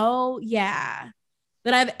know. Yeah.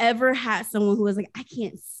 That I've ever had someone who was like, I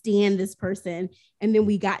can't stand this person. And then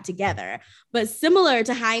we got together. But similar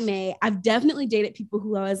to Jaime, I've definitely dated people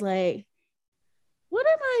who I was like, what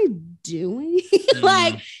am I doing?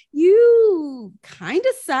 Like, you kind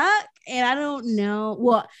of suck. And I don't know.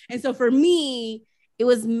 Well, and so for me, it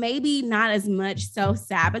was maybe not as much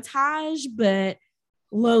self-sabotage, but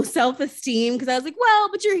low self-esteem. Because I was like, well,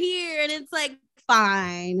 but you're here and it's like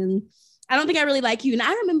fine. And I don't think I really like you. And I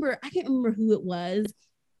can't remember who it was.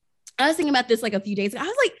 I was thinking about this like a few days ago. I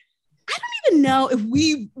was like, I don't even know if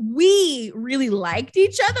we really liked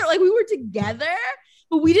each other. Like we were together,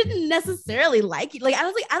 but we didn't necessarily like it. Like I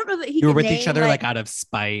was like, I don't know that you were with each other like out of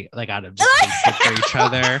spite, like out of just hatred for each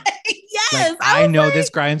other. Yes, like, I know this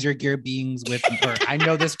grinds your gear beings with me, or I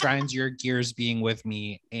know this grinds your gears being with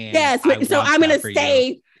me. And yes, so I'm gonna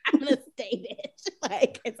stay. I'm gonna stay bitch.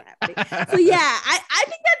 Like it's happening. So yeah, I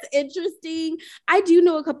think that's interesting. I do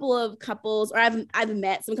know a couple of couples, or I've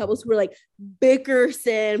met some couples who were like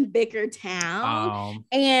Bickerton,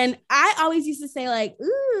 and I always used to say like,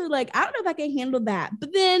 ooh, like I don't know if I can handle that.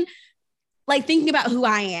 But then, like thinking about who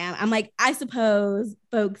I am, I'm like, I suppose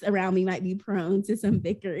folks around me might be prone to some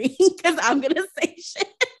bickering because I'm gonna say shit.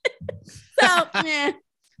 So yeah.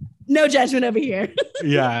 No judgment over here.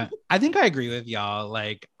 Yeah, I think I agree with y'all.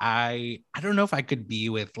 Like, I don't know if I could be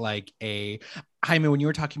with like Jaime, when you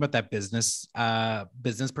were talking about that business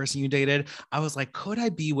person you dated, I was like, could I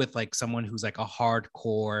be with like someone who's like a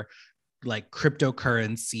hardcore like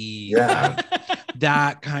cryptocurrency, like,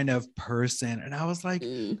 that kind of person? And I was like,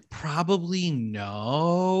 probably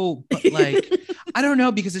no, but like, I don't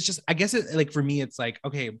know, because it's just, I guess it like for me, it's like,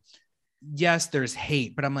 okay, yes, there's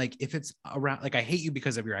hate, but I'm like, if it's around, like, I hate you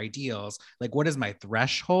because of your ideals, like, what is my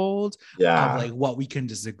threshold of like what we can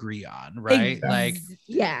disagree on, right? Like,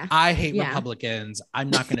 I hate Republicans.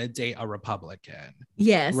 I'm not gonna date a Republican.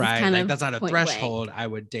 Yes, right. Like, that's not a threshold I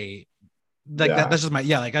would date. Like that's just my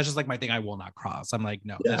that's just like my thing I will not cross. I'm like,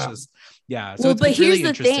 no, that's just So well, but here's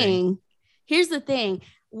the thing. Here's the thing.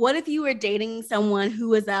 What if you were dating someone who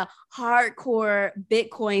was a hardcore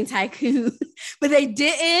Bitcoin tycoon, but they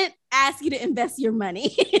didn't ask you to invest your money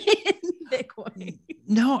in Bitcoin?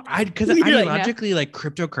 No, because ideologically, like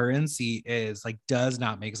cryptocurrency is like does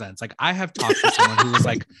not make sense. Like I have talked to someone who was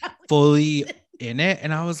like fully in it,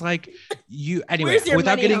 and I was like, anyway,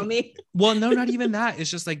 without getting well, no, not even that. It's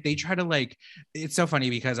just like they try to like, it's so funny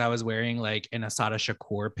because I was wearing like an Asada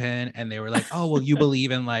Shakur pin, and they were like, oh, well, you believe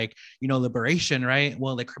in like, liberation, right?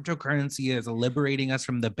 Well, like cryptocurrency is liberating us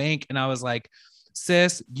from the bank. And I was like,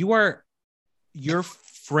 sis, your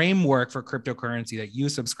framework for cryptocurrency that you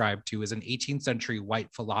subscribe to is an 18th century white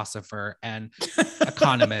philosopher and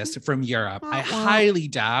economist from Europe. I highly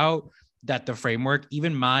doubt that the framework,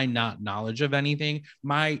 even my not knowledge of anything,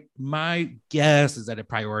 my guess is that it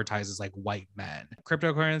prioritizes like white men.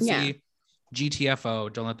 Cryptocurrency,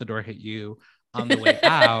 GTFO, don't let the door hit you on the way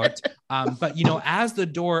out. But as the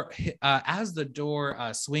door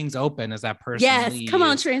swings open, as that person leaves, come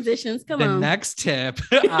on, transitions. The next tip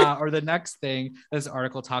or the next thing this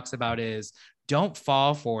article talks about is don't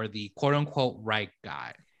fall for the quote unquote right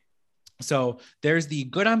guy. So there's the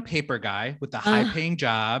good on paper guy with the high paying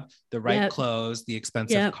job, the right clothes, the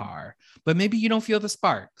expensive car, but maybe you don't feel the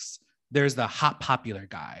sparks. There's the hot popular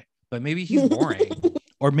guy, but maybe he's boring.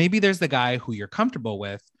 Or maybe there's the guy who you're comfortable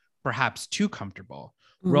with, perhaps too comfortable.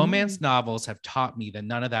 Romance novels have taught me that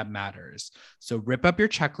none of that matters. So rip up your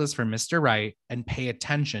checklist for Mr. Right and pay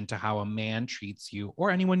attention to how a man treats you,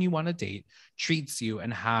 or anyone you want to date treats you,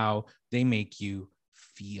 and how they make you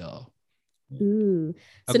feel. Ooh.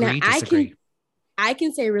 So Agree, now disagree? I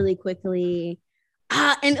can say really quickly,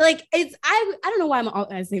 and like I don't know why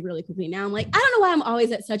I say really quickly now. I'm like, I don't know why I'm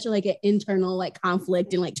always at such a like an internal like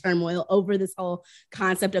conflict and like turmoil over this whole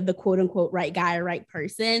concept of the quote unquote right guy or right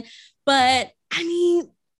person. But I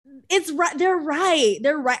mean, it's right. They're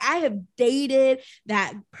right. I have dated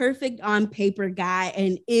that perfect on paper guy,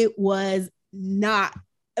 and it was not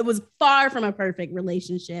it was far from a perfect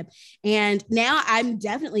relationship. And now I'm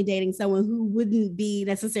definitely dating someone who wouldn't be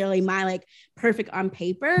necessarily my like perfect on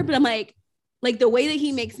paper, but I'm like the way that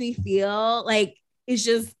he makes me feel like is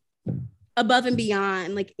just above and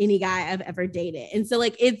beyond like any guy I've ever dated. And so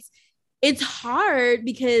like it's hard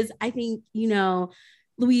because I think, you know,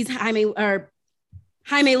 Jaime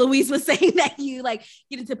Luis was saying that you like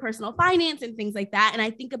get into personal finance and things like that. And I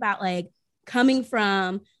think about like coming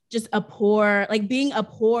from just being a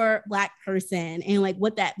poor Black person and like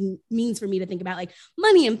what that means for me to think about like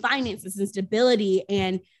money and finances and stability.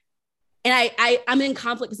 And I'm in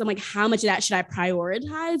conflict because I'm like, how much of that should I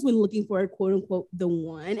prioritize when looking for a quote unquote the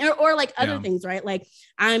one or like other things, right? Like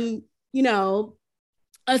I'm, you know,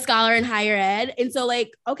 a scholar in higher ed. And so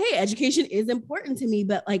like, okay, education is important to me,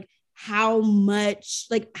 but like how much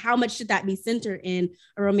should that be centered in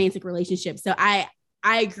a romantic relationship? So I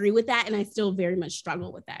agree with that. And I still very much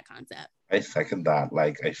struggle with that concept. I second that.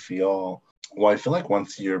 Like, I feel like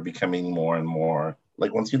once you're becoming more and more,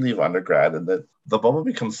 like once you leave undergrad and the bubble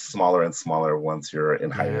becomes smaller and smaller once you're in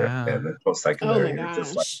higher and post-secondary,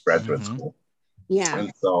 just like graduate school. Yeah.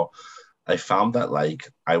 And so I found that like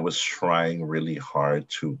I was trying really hard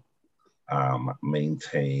to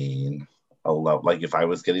maintain a love. Like if I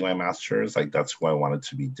was getting my master's, like that's who I wanted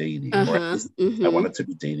to be dating. Or at least I wanted to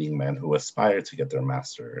be dating men who aspire to get their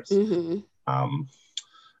master's.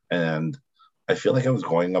 And I feel like I was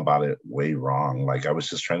going about it way wrong. Like I was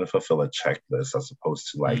just trying to fulfill a checklist as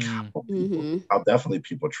opposed to like how definitely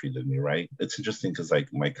people treated me, right? It's interesting because like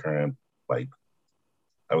my current, like,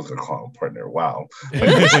 I was gonna call him partner. Wow.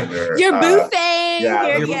 Partner, Your boo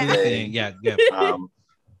thing. Yeah.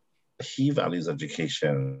 He values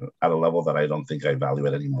education at a level that I don't think I value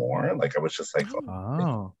it anymore. Like I was just like,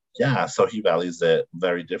 yeah, so he values it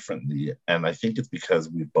very differently. And I think it's because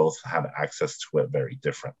we both had access to it very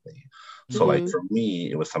differently. So like for me,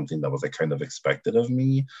 it was something that was like kind of expected of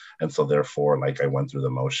me. And so therefore, like I went through the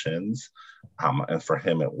motions. And for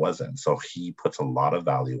him, it wasn't. So he puts a lot of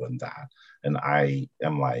value in that. And I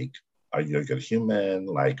am like, are you a good human?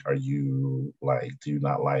 Like, are you like, do you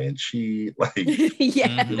not lie and cheat? Like,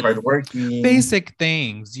 you're hardworking. Basic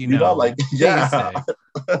things, you know, like, yeah.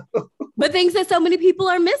 But things that so many people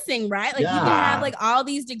are missing, right? Like you can have like all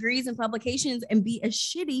these degrees and publications and be a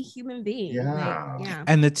shitty human being. Yeah.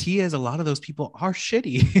 And the T is a lot of those people are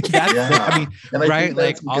shitty. That's I mean, right?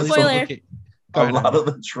 Like all these a lot of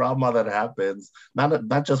the trauma that happens,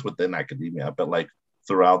 not just within academia, but like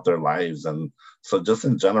throughout their lives. And so just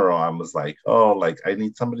in general, I was like, oh, like I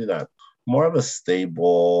need somebody that more of a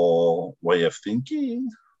stable way of thinking,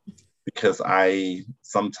 because I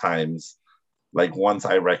sometimes, like once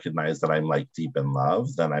I recognize that I'm like deep in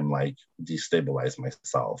love, then I'm like destabilize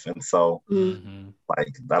myself. And so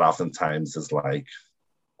like that oftentimes is like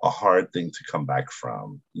a hard thing to come back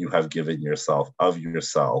from. You have given yourself of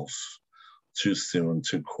yourself too soon,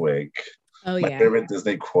 too quick. My favorite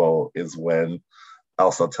Disney quote is when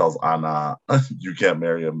Elsa tells Anna, you can't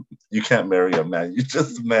marry a man you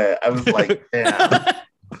just met. I was like, damn.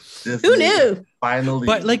 Who knew? Finally.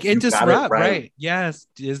 But like it disrupts, right? Yes,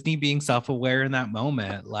 Disney being self-aware in that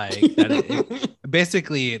moment. Like that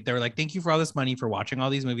basically they were like, thank you for all this money for watching all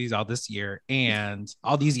these movies all this year and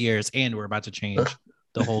all these years, and we're about to change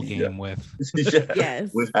the whole game with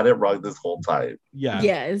yes. We've had it wrong this whole time. Yeah.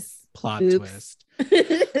 Yes. Plot twist.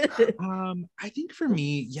 I think for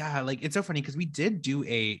me, like it's so funny because we did do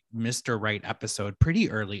a Mr. Right episode pretty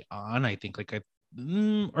early on. I think like I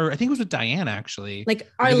think it was with Diane actually. Like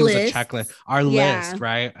our list. Checklist, our list,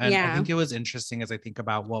 right? And I think it was interesting as I think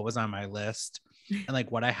about what was on my list and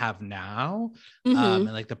like what I have now, and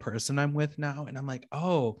like the person I'm with now, and I'm like,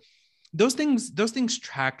 oh, those things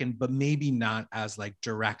track, but maybe not as like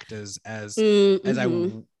direct as I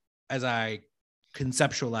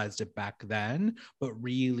conceptualized it back then, but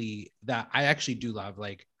really that I actually do love,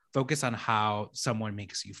 like focus on how someone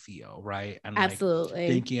makes you feel, right? And absolutely, like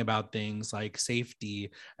thinking about things like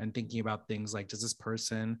safety and thinking about things like, does this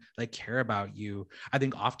person like care about you? I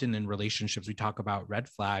think often in relationships we talk about red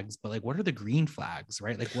flags, but like what are the green flags,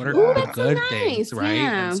 right? Like what are the good things, right?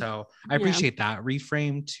 And so I appreciate that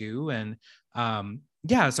reframe too. And so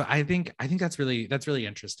I think that's really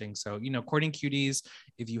interesting. So, you know, courting cuties,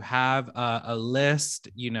 if you have a list,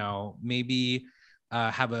 you know, maybe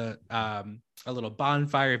have a little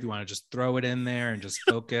bonfire if you want to just throw it in there and just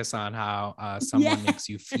focus on how someone makes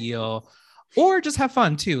you feel, or just have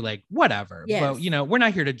fun too, like whatever. But you know, we're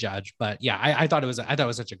not here to judge. But yeah, I thought it was a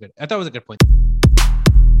good point.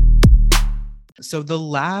 So the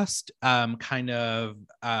last kind of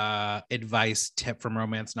advice tip from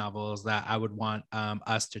romance novels that I would want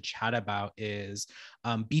us to chat about is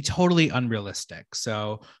be totally unrealistic.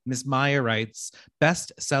 So Ms. Maya writes,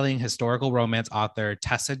 best-selling historical romance author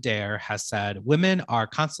Tessa Dare has said, women are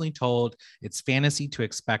constantly told it's fantasy to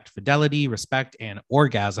expect fidelity, respect, and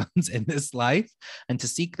orgasms in this life, and to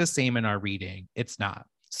seek the same in our reading. It's not.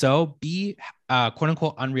 So be quote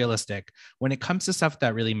unquote unrealistic when it comes to stuff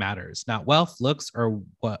that really matters, not wealth, looks, or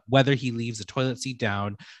whether he leaves a toilet seat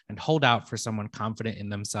down, and hold out for someone confident in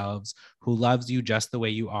themselves who loves you just the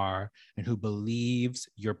way you are and who believes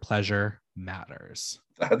your pleasure matters.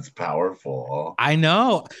 That's powerful. I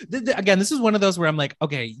know. Again, this is one of those where I'm like,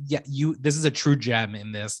 okay, yeah, this is a true gem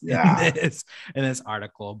in this, in this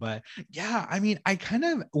article. But yeah, I mean, I kind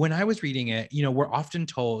of, when I was reading it, you know, we're often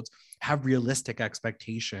told have realistic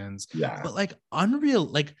expectations, but like unreal,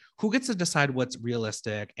 like who gets to decide what's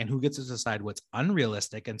realistic and who gets to decide what's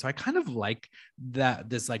unrealistic? And so I kind of like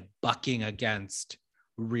that, this like bucking against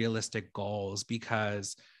realistic goals,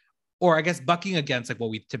 because, or I guess bucking against like what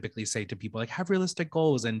we typically say to people, like have realistic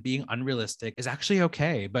goals, and being unrealistic is actually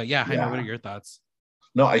okay. But yeah, Jaime, what are your thoughts?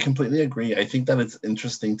 No, I completely agree. I think that it's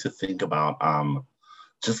interesting to think about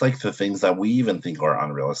just like the things that we even think are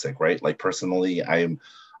unrealistic, right? Like personally, I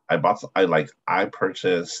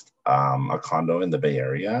purchased a condo in the Bay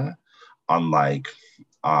Area on like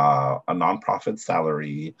a nonprofit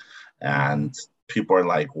salary, and people are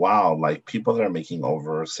like, wow, like people that are making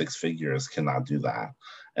over six figures cannot do that.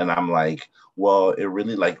 And I'm like, well, it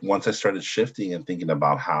really, like once I started shifting and thinking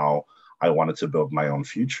about how I wanted to build my own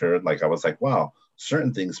future, like I was like, wow,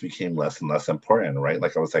 certain things became less and less important, right?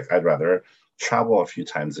 Like I was like, I'd rather travel a few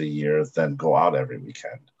times a year than go out every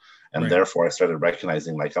weekend. And therefore I started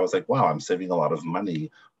recognizing, like, I was like, wow, I'm saving a lot of money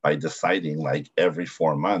by deciding like every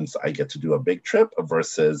 4 months I get to do a big trip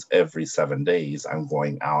versus every 7 days I'm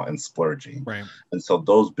going out and splurging. Right. And so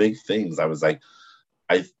those big things, I was like,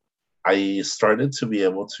 I started to be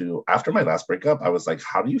able to, after my last breakup, I was like,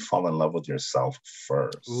 how do you fall in love with yourself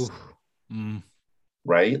first?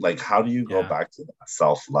 Right? Like, how do you go back to that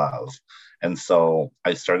self-love? And so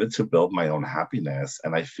I started to build my own happiness.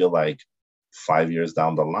 And I feel like 5 years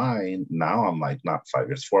down the line, now I'm like, not 5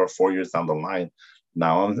 years, 4 years down the line,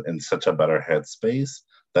 now I'm in such a better headspace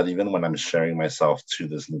that even when I'm sharing myself to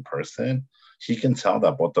this new person, he can tell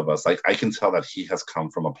that both of us, like I can tell that he has come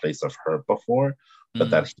from a place of hurt before, but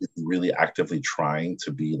that he's really actively trying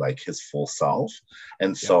to be like his full self.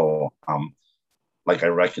 And so like I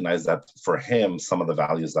recognize that for him, some of the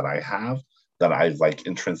values that I have that I've like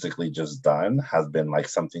intrinsically just done has been like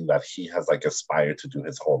something that he has like aspired to do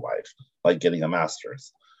his whole life, like getting a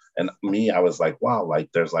master's. And me, I was like, wow,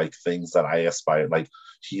 like there's like things that I aspire, like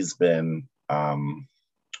he's been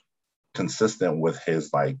consistent with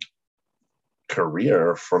his like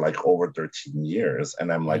career for like over 13 years.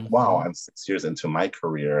 And I'm like, wow, I'm 6 years into my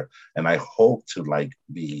career and I hope to like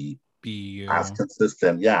be as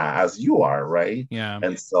consistent as you are, right?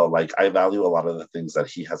 And so like I value a lot of the things that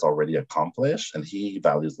he has already accomplished, and he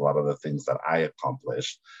values a lot of the things that I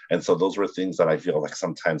accomplished. And so those were things that I feel like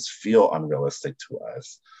sometimes feel unrealistic to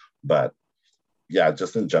us. But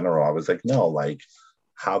just in general, I was like, no, like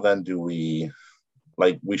how then do we,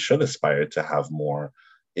 like we should aspire to have more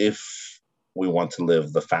if we want to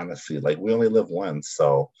live the fantasy. Like we only live once,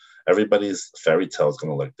 so everybody's fairy tale is going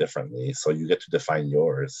to look differently, so you get to define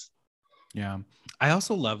yours. Yeah. I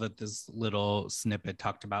also love that this little snippet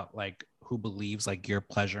talked about like who believes like your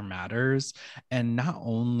pleasure matters. And not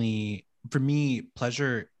only for me,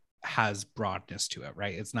 pleasure has broadness to it,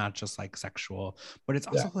 right? It's not just like sexual, but it's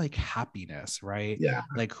also like happiness, right?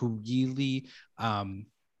 Like who really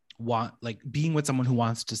want, like being with someone who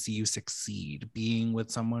wants to see you succeed, being with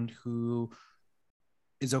someone who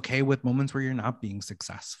is okay with moments where you're not being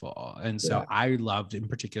successful. And so I loved in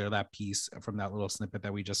particular that piece from that little snippet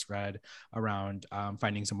that we just read around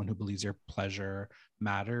finding someone who believes your pleasure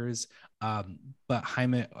matters. But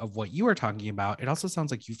Jaime, of what you were talking about, it also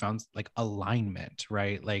sounds like you found like alignment,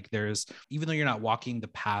 right? Like there's, even though you're not walking the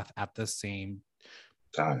path at the same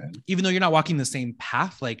time, even though you're not walking the same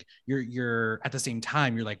path, like you're at the same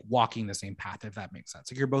time, you're like walking the same path, if that makes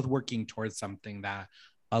sense. Like you're both working towards something that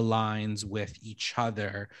aligns with each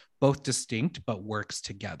other, both distinct but works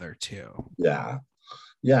together too.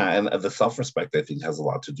 And the self-respect I think has a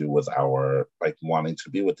lot to do with our like wanting to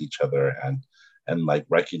be with each other, and like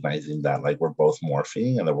recognizing that like we're both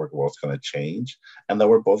morphing and that we're both going to change and that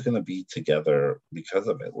we're both going to be together because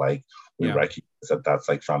of it. Like we recognize that that's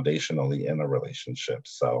like foundationally in a relationship.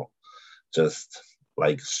 So just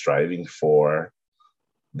like striving for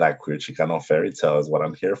that queer Chicano fairy tale is what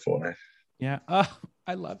I'm here for. Yeah. Oh,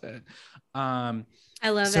 I love it. I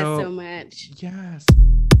love that so much. Yes.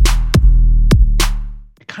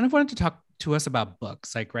 I kind of wanted to talk to us about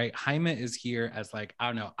books, like, right? Jaime is here as like, I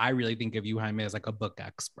don't know, I really think of you, Jaime, as like a book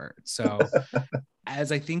expert. So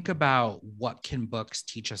as I think about what can books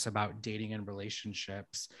teach us about dating and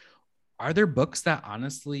relationships, are there books that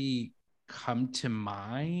honestly come to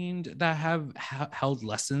mind that have held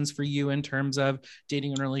lessons for you in terms of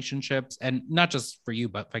dating and relationships? And not just for you,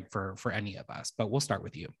 but like for any of us, but we'll start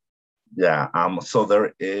with you. Yeah. So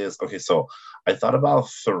there is, okay, so I thought about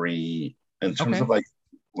three in terms of like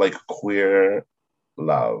queer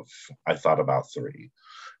love. I thought about three.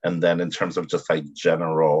 And then in terms of just like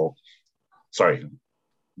general, sorry,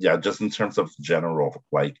 yeah, just in terms of general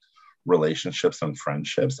like relationships and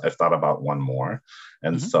friendships, I've thought about one more.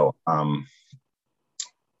 And so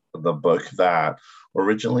the book that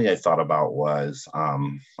originally I thought about was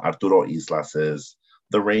Arturo Islas's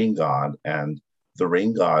The Rain God. And The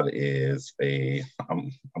Rain God is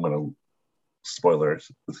I'm gonna spoiler,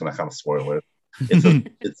 it's gonna kind of spoiler.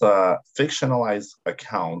 It's a fictionalized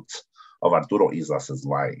account of Arturo Islas's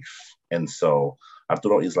life. And so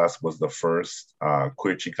Arturo Islas was the first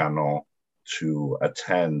queer Chicano to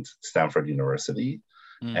attend Stanford University.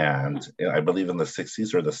 And I believe in the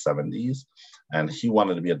 60s or the 70s. And he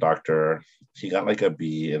wanted to be a doctor. He got like a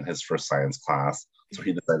B in his first science class. So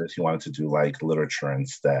he decided he wanted to do like literature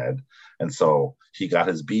instead. And so he got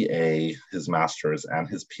his BA, his master's, and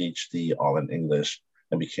his PhD all in English,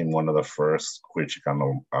 and became one of the first queer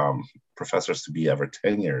Chicano professors to be ever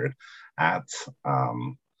tenured at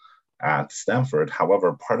Stanford.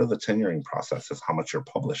 However, part of the tenuring process is how much you're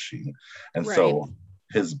publishing. And so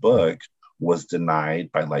his book was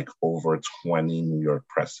denied by like over 20 New York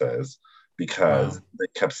presses because they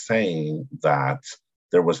kept saying that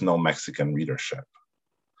there was no Mexican readership.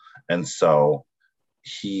 And so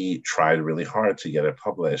he tried really hard to get it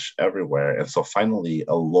published everywhere. And so finally,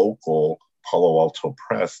 a local Palo Alto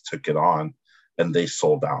press took it on and they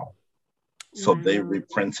sold out. So they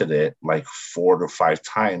reprinted it like 4 to 5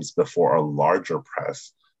 times before a larger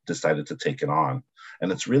press decided to take it on.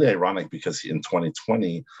 And it's really ironic because in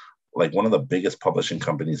 2020, like one of the biggest publishing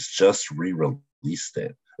companies just re-released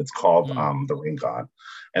it. It's called The Rain God.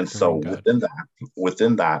 And so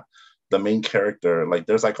within that, the main character, like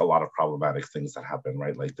there's like a lot of problematic things that happen,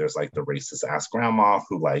 right? Like there's like the racist ass grandma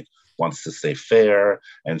who like wants to stay fair,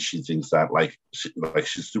 and she thinks that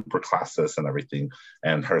she's super classist and everything.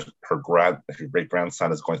 And her great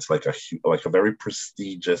grandson is going to like a very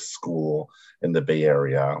prestigious school in the Bay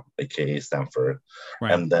Area, aka Stanford.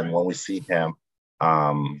 Right. And then when we see him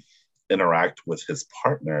interact with his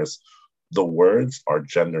partners, the words are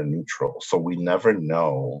gender neutral, so we never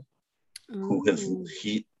know who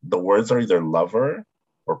the words are either lover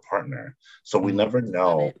or partner. So we never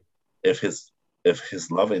know if his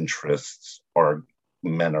love interests are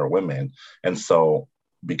men or women. And so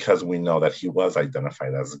because we know that he was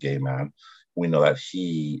identified as a gay man, we know that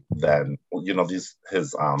he then,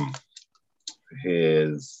 his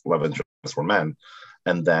love interests were men.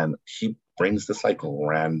 And then he brings this like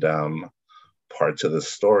random part to the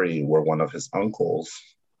story where one of his uncles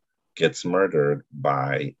gets murdered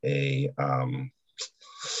by a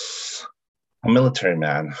military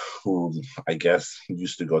man who I guess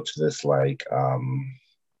used to go to this like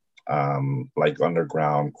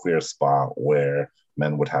underground queer spot where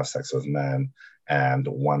men would have sex with men. And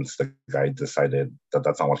once the guy decided that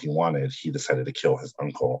that's not what he wanted, he decided to kill his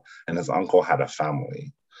uncle. And his uncle had a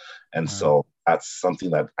family. And so that's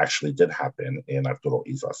something that actually did happen in Arturo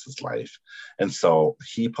Islas's life. And so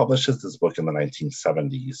he publishes this book in the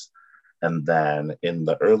 1970s. And then in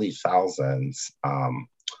the early thousands,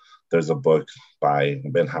 there's a book by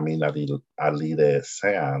Benjamin Alide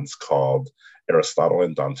Sands called Aristotle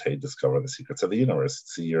and Dante Discover the Secrets of the Universe.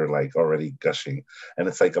 See, you're like already gushing. And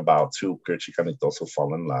it's like about two queer Chicanitos who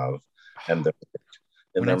fall in love. And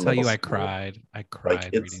when I tell you I cried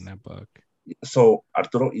reading that book. So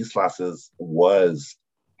Arturo Islas was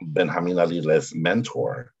Benjamin Alide's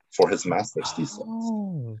mentor for his master's thesis.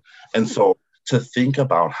 And so to think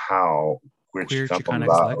about how queer Chicanx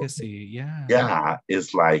legacy,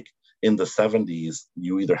 is like in the 70s,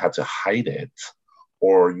 you either had to hide it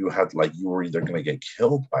or you were either going to get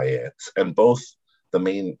killed by it. And both the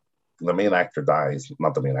main actor dies,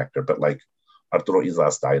 not the main actor, but like Arturo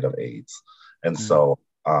Islas died of AIDS. And so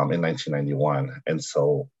in 1991. And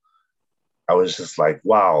so I was just like,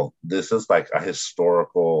 wow, this is like a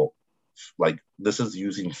historical, like this is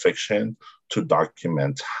using fiction to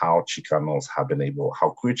document how queer Chicanos have been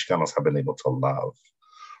able to love,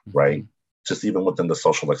 right? Just even within the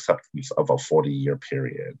social acceptance of a 40-year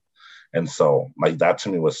period. And so like that to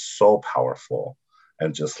me was so powerful.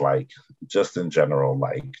 And just in general,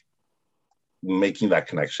 like making that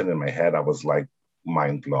connection in my head, I was like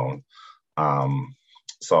mind blown.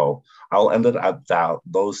 So I'll end it at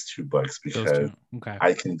those two books, because okay.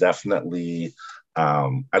 I can definitely,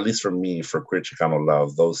 at least for me, for Queer Chicano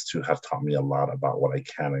Love, those two have taught me a lot about what I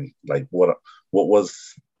can and like what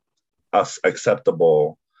was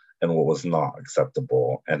acceptable and what was not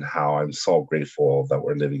acceptable, and how I'm so grateful that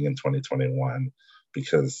we're living in 2021,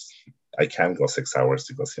 because I can go 6 hours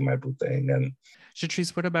to go see my boo thing. And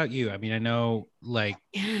Shatrice, what about you? I mean, I know like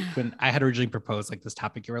when I had originally proposed like this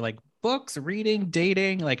topic, you were like books, reading,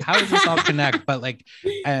 dating, like how does this all connect? But like,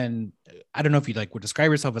 and I don't know if you like would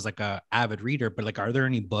describe yourself as like a avid reader, but like, are there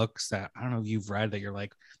any books that I don't know you've read that you're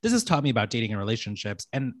like, this has taught me about dating and relationships?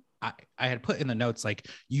 And I had put in the notes, like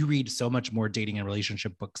you read so much more dating and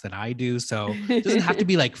relationship books than I do. So it doesn't have to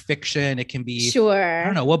be like fiction. It can be, sure. I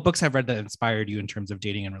don't know, what books have read that inspired you in terms of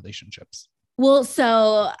dating and relationships? Well,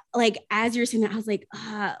 so like, as you're saying that, I was like,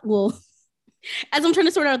 well, as I'm trying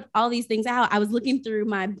to sort out all these things out, I was looking through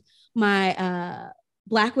my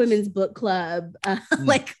Black Women's Book Club,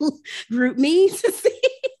 like group me to see.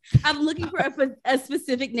 I'm looking for a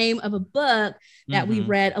specific name of a book that we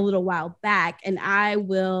read a little while back, and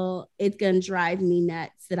it's going to drive me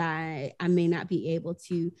nuts that I may not be able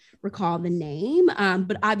to recall the name.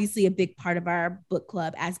 But obviously a big part of our book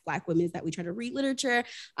club as Black women is that we try to read literature,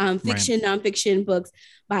 fiction, nonfiction books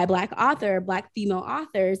by Black female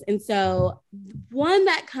authors. And so one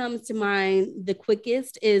that comes to mind the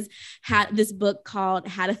quickest is this book called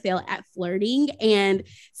How to Fail at Flirting. And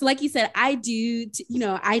so like you said,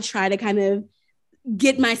 I try to kind of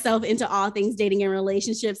get myself into all things dating and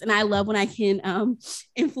relationships. And I love when I can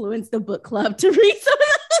influence the book club to read some of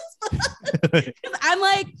those books. Because I'm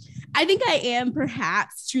like, I think I am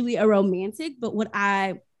perhaps truly a romantic, but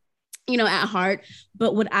at heart,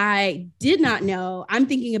 but what I did not know, I'm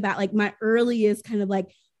thinking about like my earliest kind of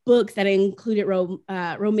like books that included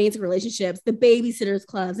romantic relationships, the Babysitters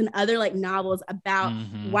Clubs, and other like novels about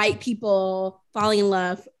white people falling in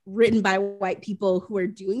love, written by white people who are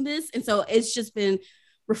doing this. And so it's just been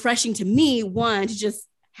refreshing to me, one, to just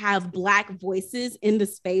have Black voices in the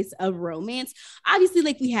space of romance. Obviously,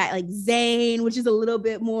 like we had like Zane, which is a little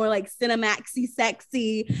bit more like Cinemaxy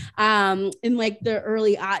sexy in like the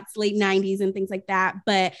early aughts, late 90s and things like that.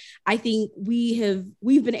 But I think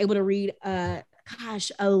we've been able to read a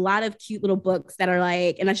lot of cute little books that are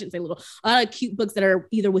like, and I shouldn't say little, a lot of cute books that are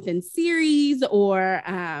either within series or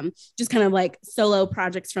just kind of like solo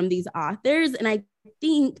projects from these authors. And I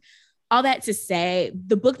think all that to say,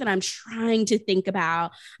 the book that I'm trying to think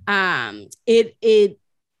about, it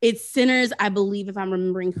centers, I believe, if I'm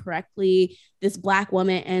remembering correctly, this Black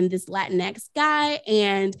woman and this Latinx guy.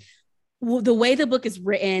 And the way the book is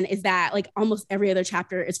written is that like almost every other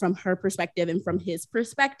chapter is from her perspective and from his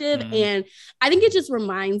perspective. And I think it just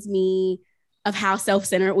reminds me of how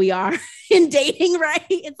self-centered we are in dating, right?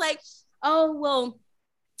 It's like, oh, well,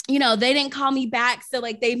 they didn't call me back, so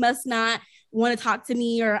like they must not want to talk to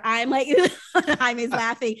me, or I'm like, Jaime's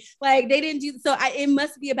laughing, like they didn't do, so it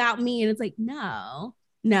must be about me. And it's like, no,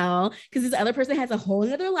 because this other person has a whole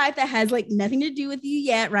other life that has like nothing to do with you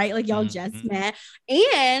yet, right? Like y'all just met,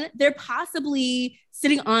 and they're possibly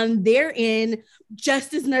sitting on their end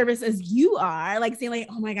just as nervous as you are, like saying like,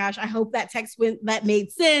 oh my gosh, I hope that text that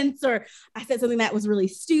made sense, or I said something that was really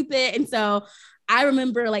stupid. And so I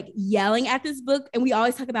remember like yelling at this book, and we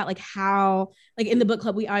always talk about like how, like in the book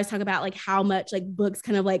club, we always talk about like how much like books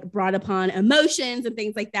kind of like brought upon emotions and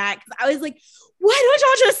things like that. Cause I was like, why don't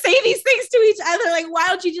y'all just say these things to each other? Like, why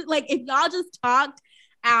don't you just like, if y'all just talked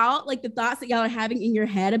out like the thoughts that y'all are having in your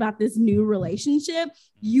head about this new relationship,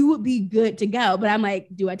 you would be good to go. But I'm like,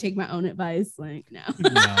 do I take my own advice? Like, no.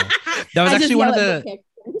 That was actually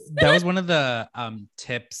one of the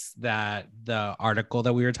tips that the article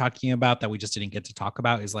that we were talking about that we just didn't get to talk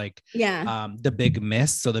about is like the big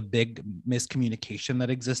miss. So the big miscommunication that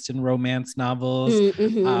exists in romance novels,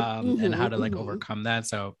 and how to like overcome that.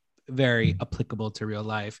 So very applicable to real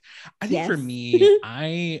life. I think for me,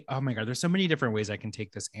 oh my God, there's so many different ways I can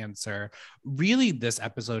take this answer. Really, this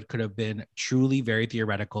episode could have been truly very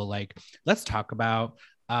theoretical. Like, let's talk about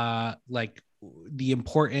like the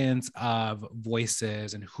importance of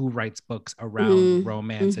voices and who writes books around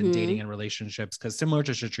romance and dating and relationships. Because similar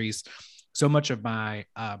to Shatrice, so much of my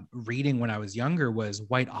reading when I was younger was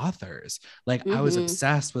white authors. Like I was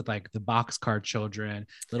obsessed with like the Boxcar Children,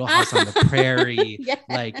 Little House on the Prairie, Yes.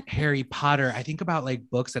 like Harry Potter. I think about like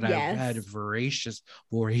books that Yes. I read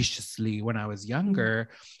voraciously when I was younger.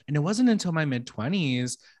 And it wasn't until my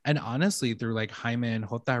mid-20s, and honestly through like Jaime and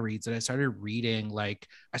Jota reads, that I started reading, like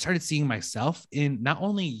I started seeing myself in not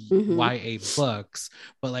only YA books,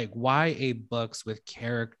 but like YA books with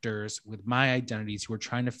characters with my identities who were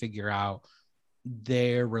trying to figure out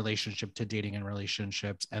their relationship to dating and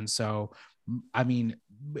relationships. And so, I mean,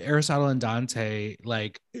 Aristotle and Dante,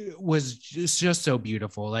 like, was just so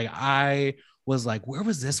beautiful. Like, I was like, where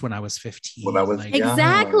was this when I was 15? When I was like, young.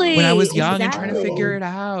 Exactly. when I was young and Exactly. trying to figure it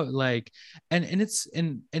out, like, and it's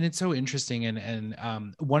so interesting. And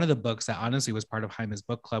one of the books that honestly was part of Jaime's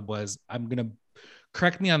book club was, I'm gonna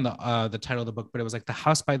correct me on the title of the book, but it was like The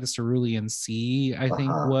House by the Cerulean Sea, I think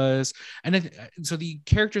was. And so the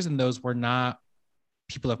characters in those were not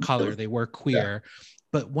people of color, they were queer.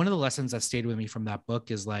 But one of the lessons that stayed with me from that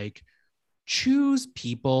book is like, choose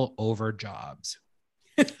people over jobs.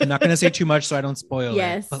 I'm not going to say too much so I don't spoil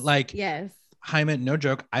it, but like, Jaime, no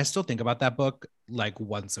joke, I still think about that book like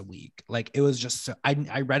once a week. Like, it was just so,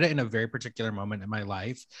 I read it in a very particular moment in my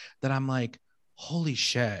life that I'm like, holy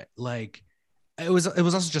shit. Like, it was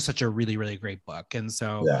also just such a really, really great book. And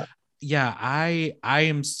so I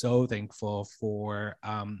am so thankful for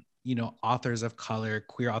you know, authors of color,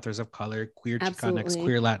 queer authors of color, queer Chicanx,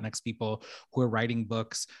 queer Latinx people who are writing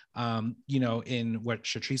books, you know, in what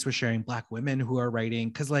Shatrice was sharing, Black women who are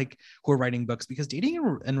writing, who are writing books, because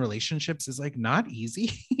dating and relationships is like not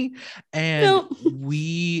easy. And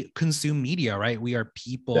we consume media, right? We are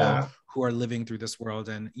people who are living through this world.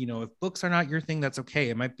 And, you know, if books are not your thing, that's okay.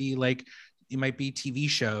 It might be TV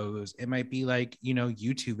shows, it might be like, you know,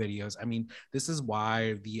 YouTube videos. I mean, this is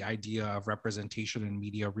why the idea of representation in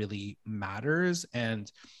media really matters.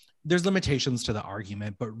 And there's limitations to the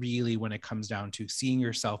argument, but really when it comes down to seeing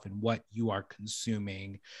yourself in what you are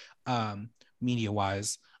consuming, media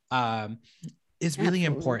wise, is really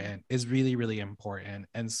important, is really, really important.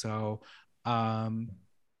 And so,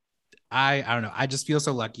 I don't know. I just feel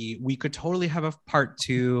so lucky. We could totally have a part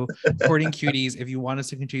 2, Courting Cuties, if you want us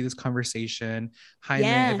to continue this conversation.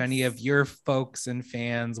 Jaime, if any of your folks and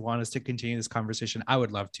fans want us to continue this conversation, I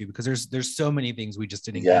would love to, because there's so many things we just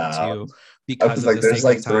didn't get to because of there's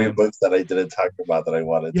like 3 books that I didn't talk about that I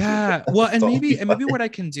wanted to. Well, and maybe what I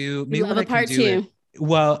can do, maybe what I can do.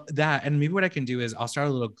 Well, that, and maybe what I can do is I'll start a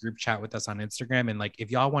little group chat with us on Instagram, and like if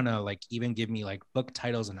y'all want to like even give me like book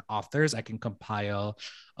titles and authors, I can compile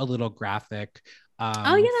a little graphic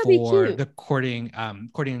for the courting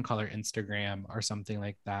in color Instagram or something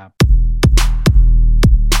like that.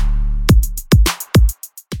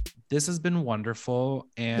 This has been wonderful.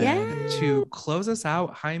 And to close us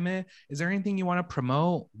out, Jaime, is there anything you want to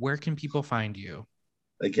promote? Where can people find you?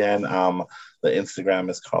 Again, the Instagram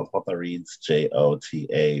is called Jota Reads, Jota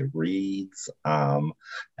Reads.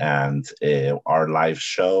 And our live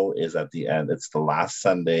show is at the end. It's the last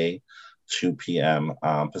Sunday, 2 p.m.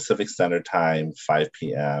 Pacific Standard Time, 5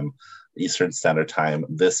 p.m. Eastern Standard Time.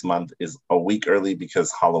 This month is a week early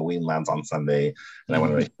because Halloween lands on Sunday. And I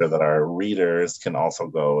want to make sure that our readers can also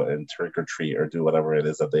go and trick or treat or do whatever it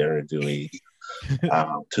is that they are doing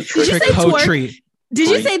to trick or treat. Did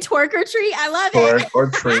you say twerk or treat? I love it. Twerk or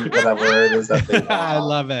treat, whatever it is that they want. I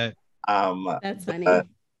love it. That's funny.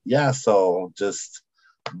 So just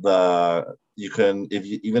you can,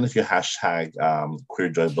 even if you hashtag Queer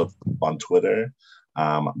Joy Book on Twitter,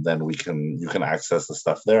 then you can access the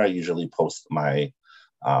stuff there. I usually post my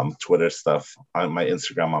Twitter stuff on my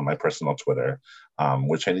Instagram, on my personal Twitter,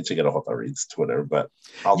 which I need to get a Jota Reads Twitter, but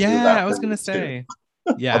I'll do that. I was gonna say.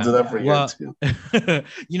 Yeah, I'll do that for you too.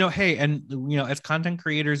 You know, hey, and you know, as content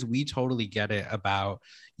creators, we totally get it about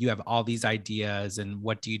you have all these ideas and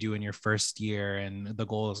what do you do in your first year and the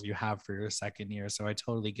goals you have for your second year. So I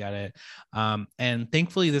totally get it. And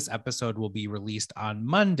thankfully this episode will be released on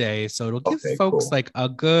Monday. So it'll give folks like a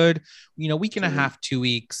good, you know, week and a half, 2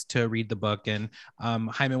 weeks to read the book. And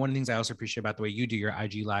Jaime, one of the things I also appreciate about the way you do your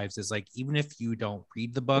IG lives is like, even if you don't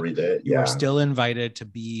read the book, you are still invited to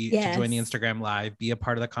to join the Instagram live, be a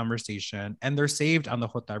part of the conversation, and they're saved on the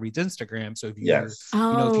Jota Reads Instagram. So if you, you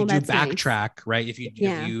know, if you do backtrack, right?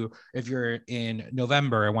 If you're in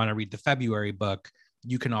November and want to read the February book,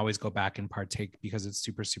 you can always go back and partake because it's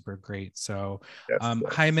super, super great. So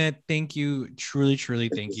Jaime, thank you. Truly,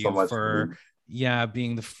 thank you so much for Yeah,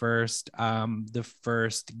 being the first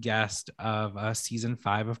guest of season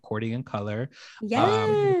 5 of Courting in Color.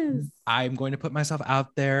 Yes. I'm going to put myself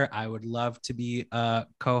out there. I would love to be a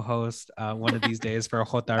co-host one of these days for a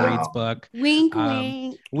Jota Reads book. Wink,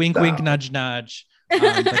 wink. Wink, wink, nudge, nudge.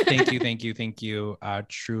 But thank you,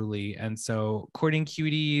 truly. And so, Courting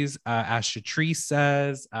Cuties, as Shatrice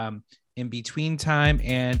says, in between time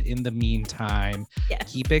and in the meantime,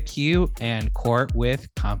 keep it cute and court with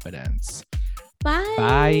confidence. Bye.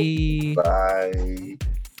 Bye. Bye.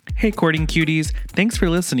 Hey, Courting Cuties. Thanks for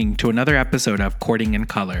listening to another episode of Courting in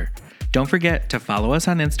Color. Don't forget to follow us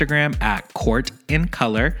on Instagram at Court in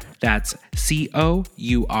Color. That's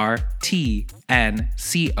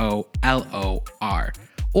COURTNCOLOR.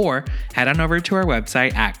 Or head on over to our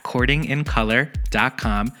website at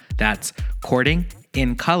courtingincolor.com. That's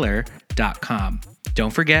courtingincolor.com.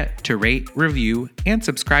 Don't forget to rate, review, and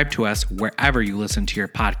subscribe to us wherever you listen to your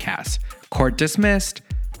podcasts. Court dismissed.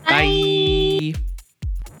 Bye.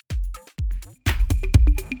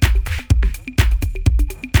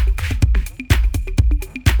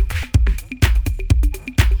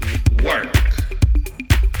 Work.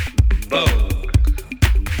 Vogue.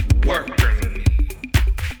 Work for me.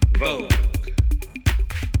 Vogue.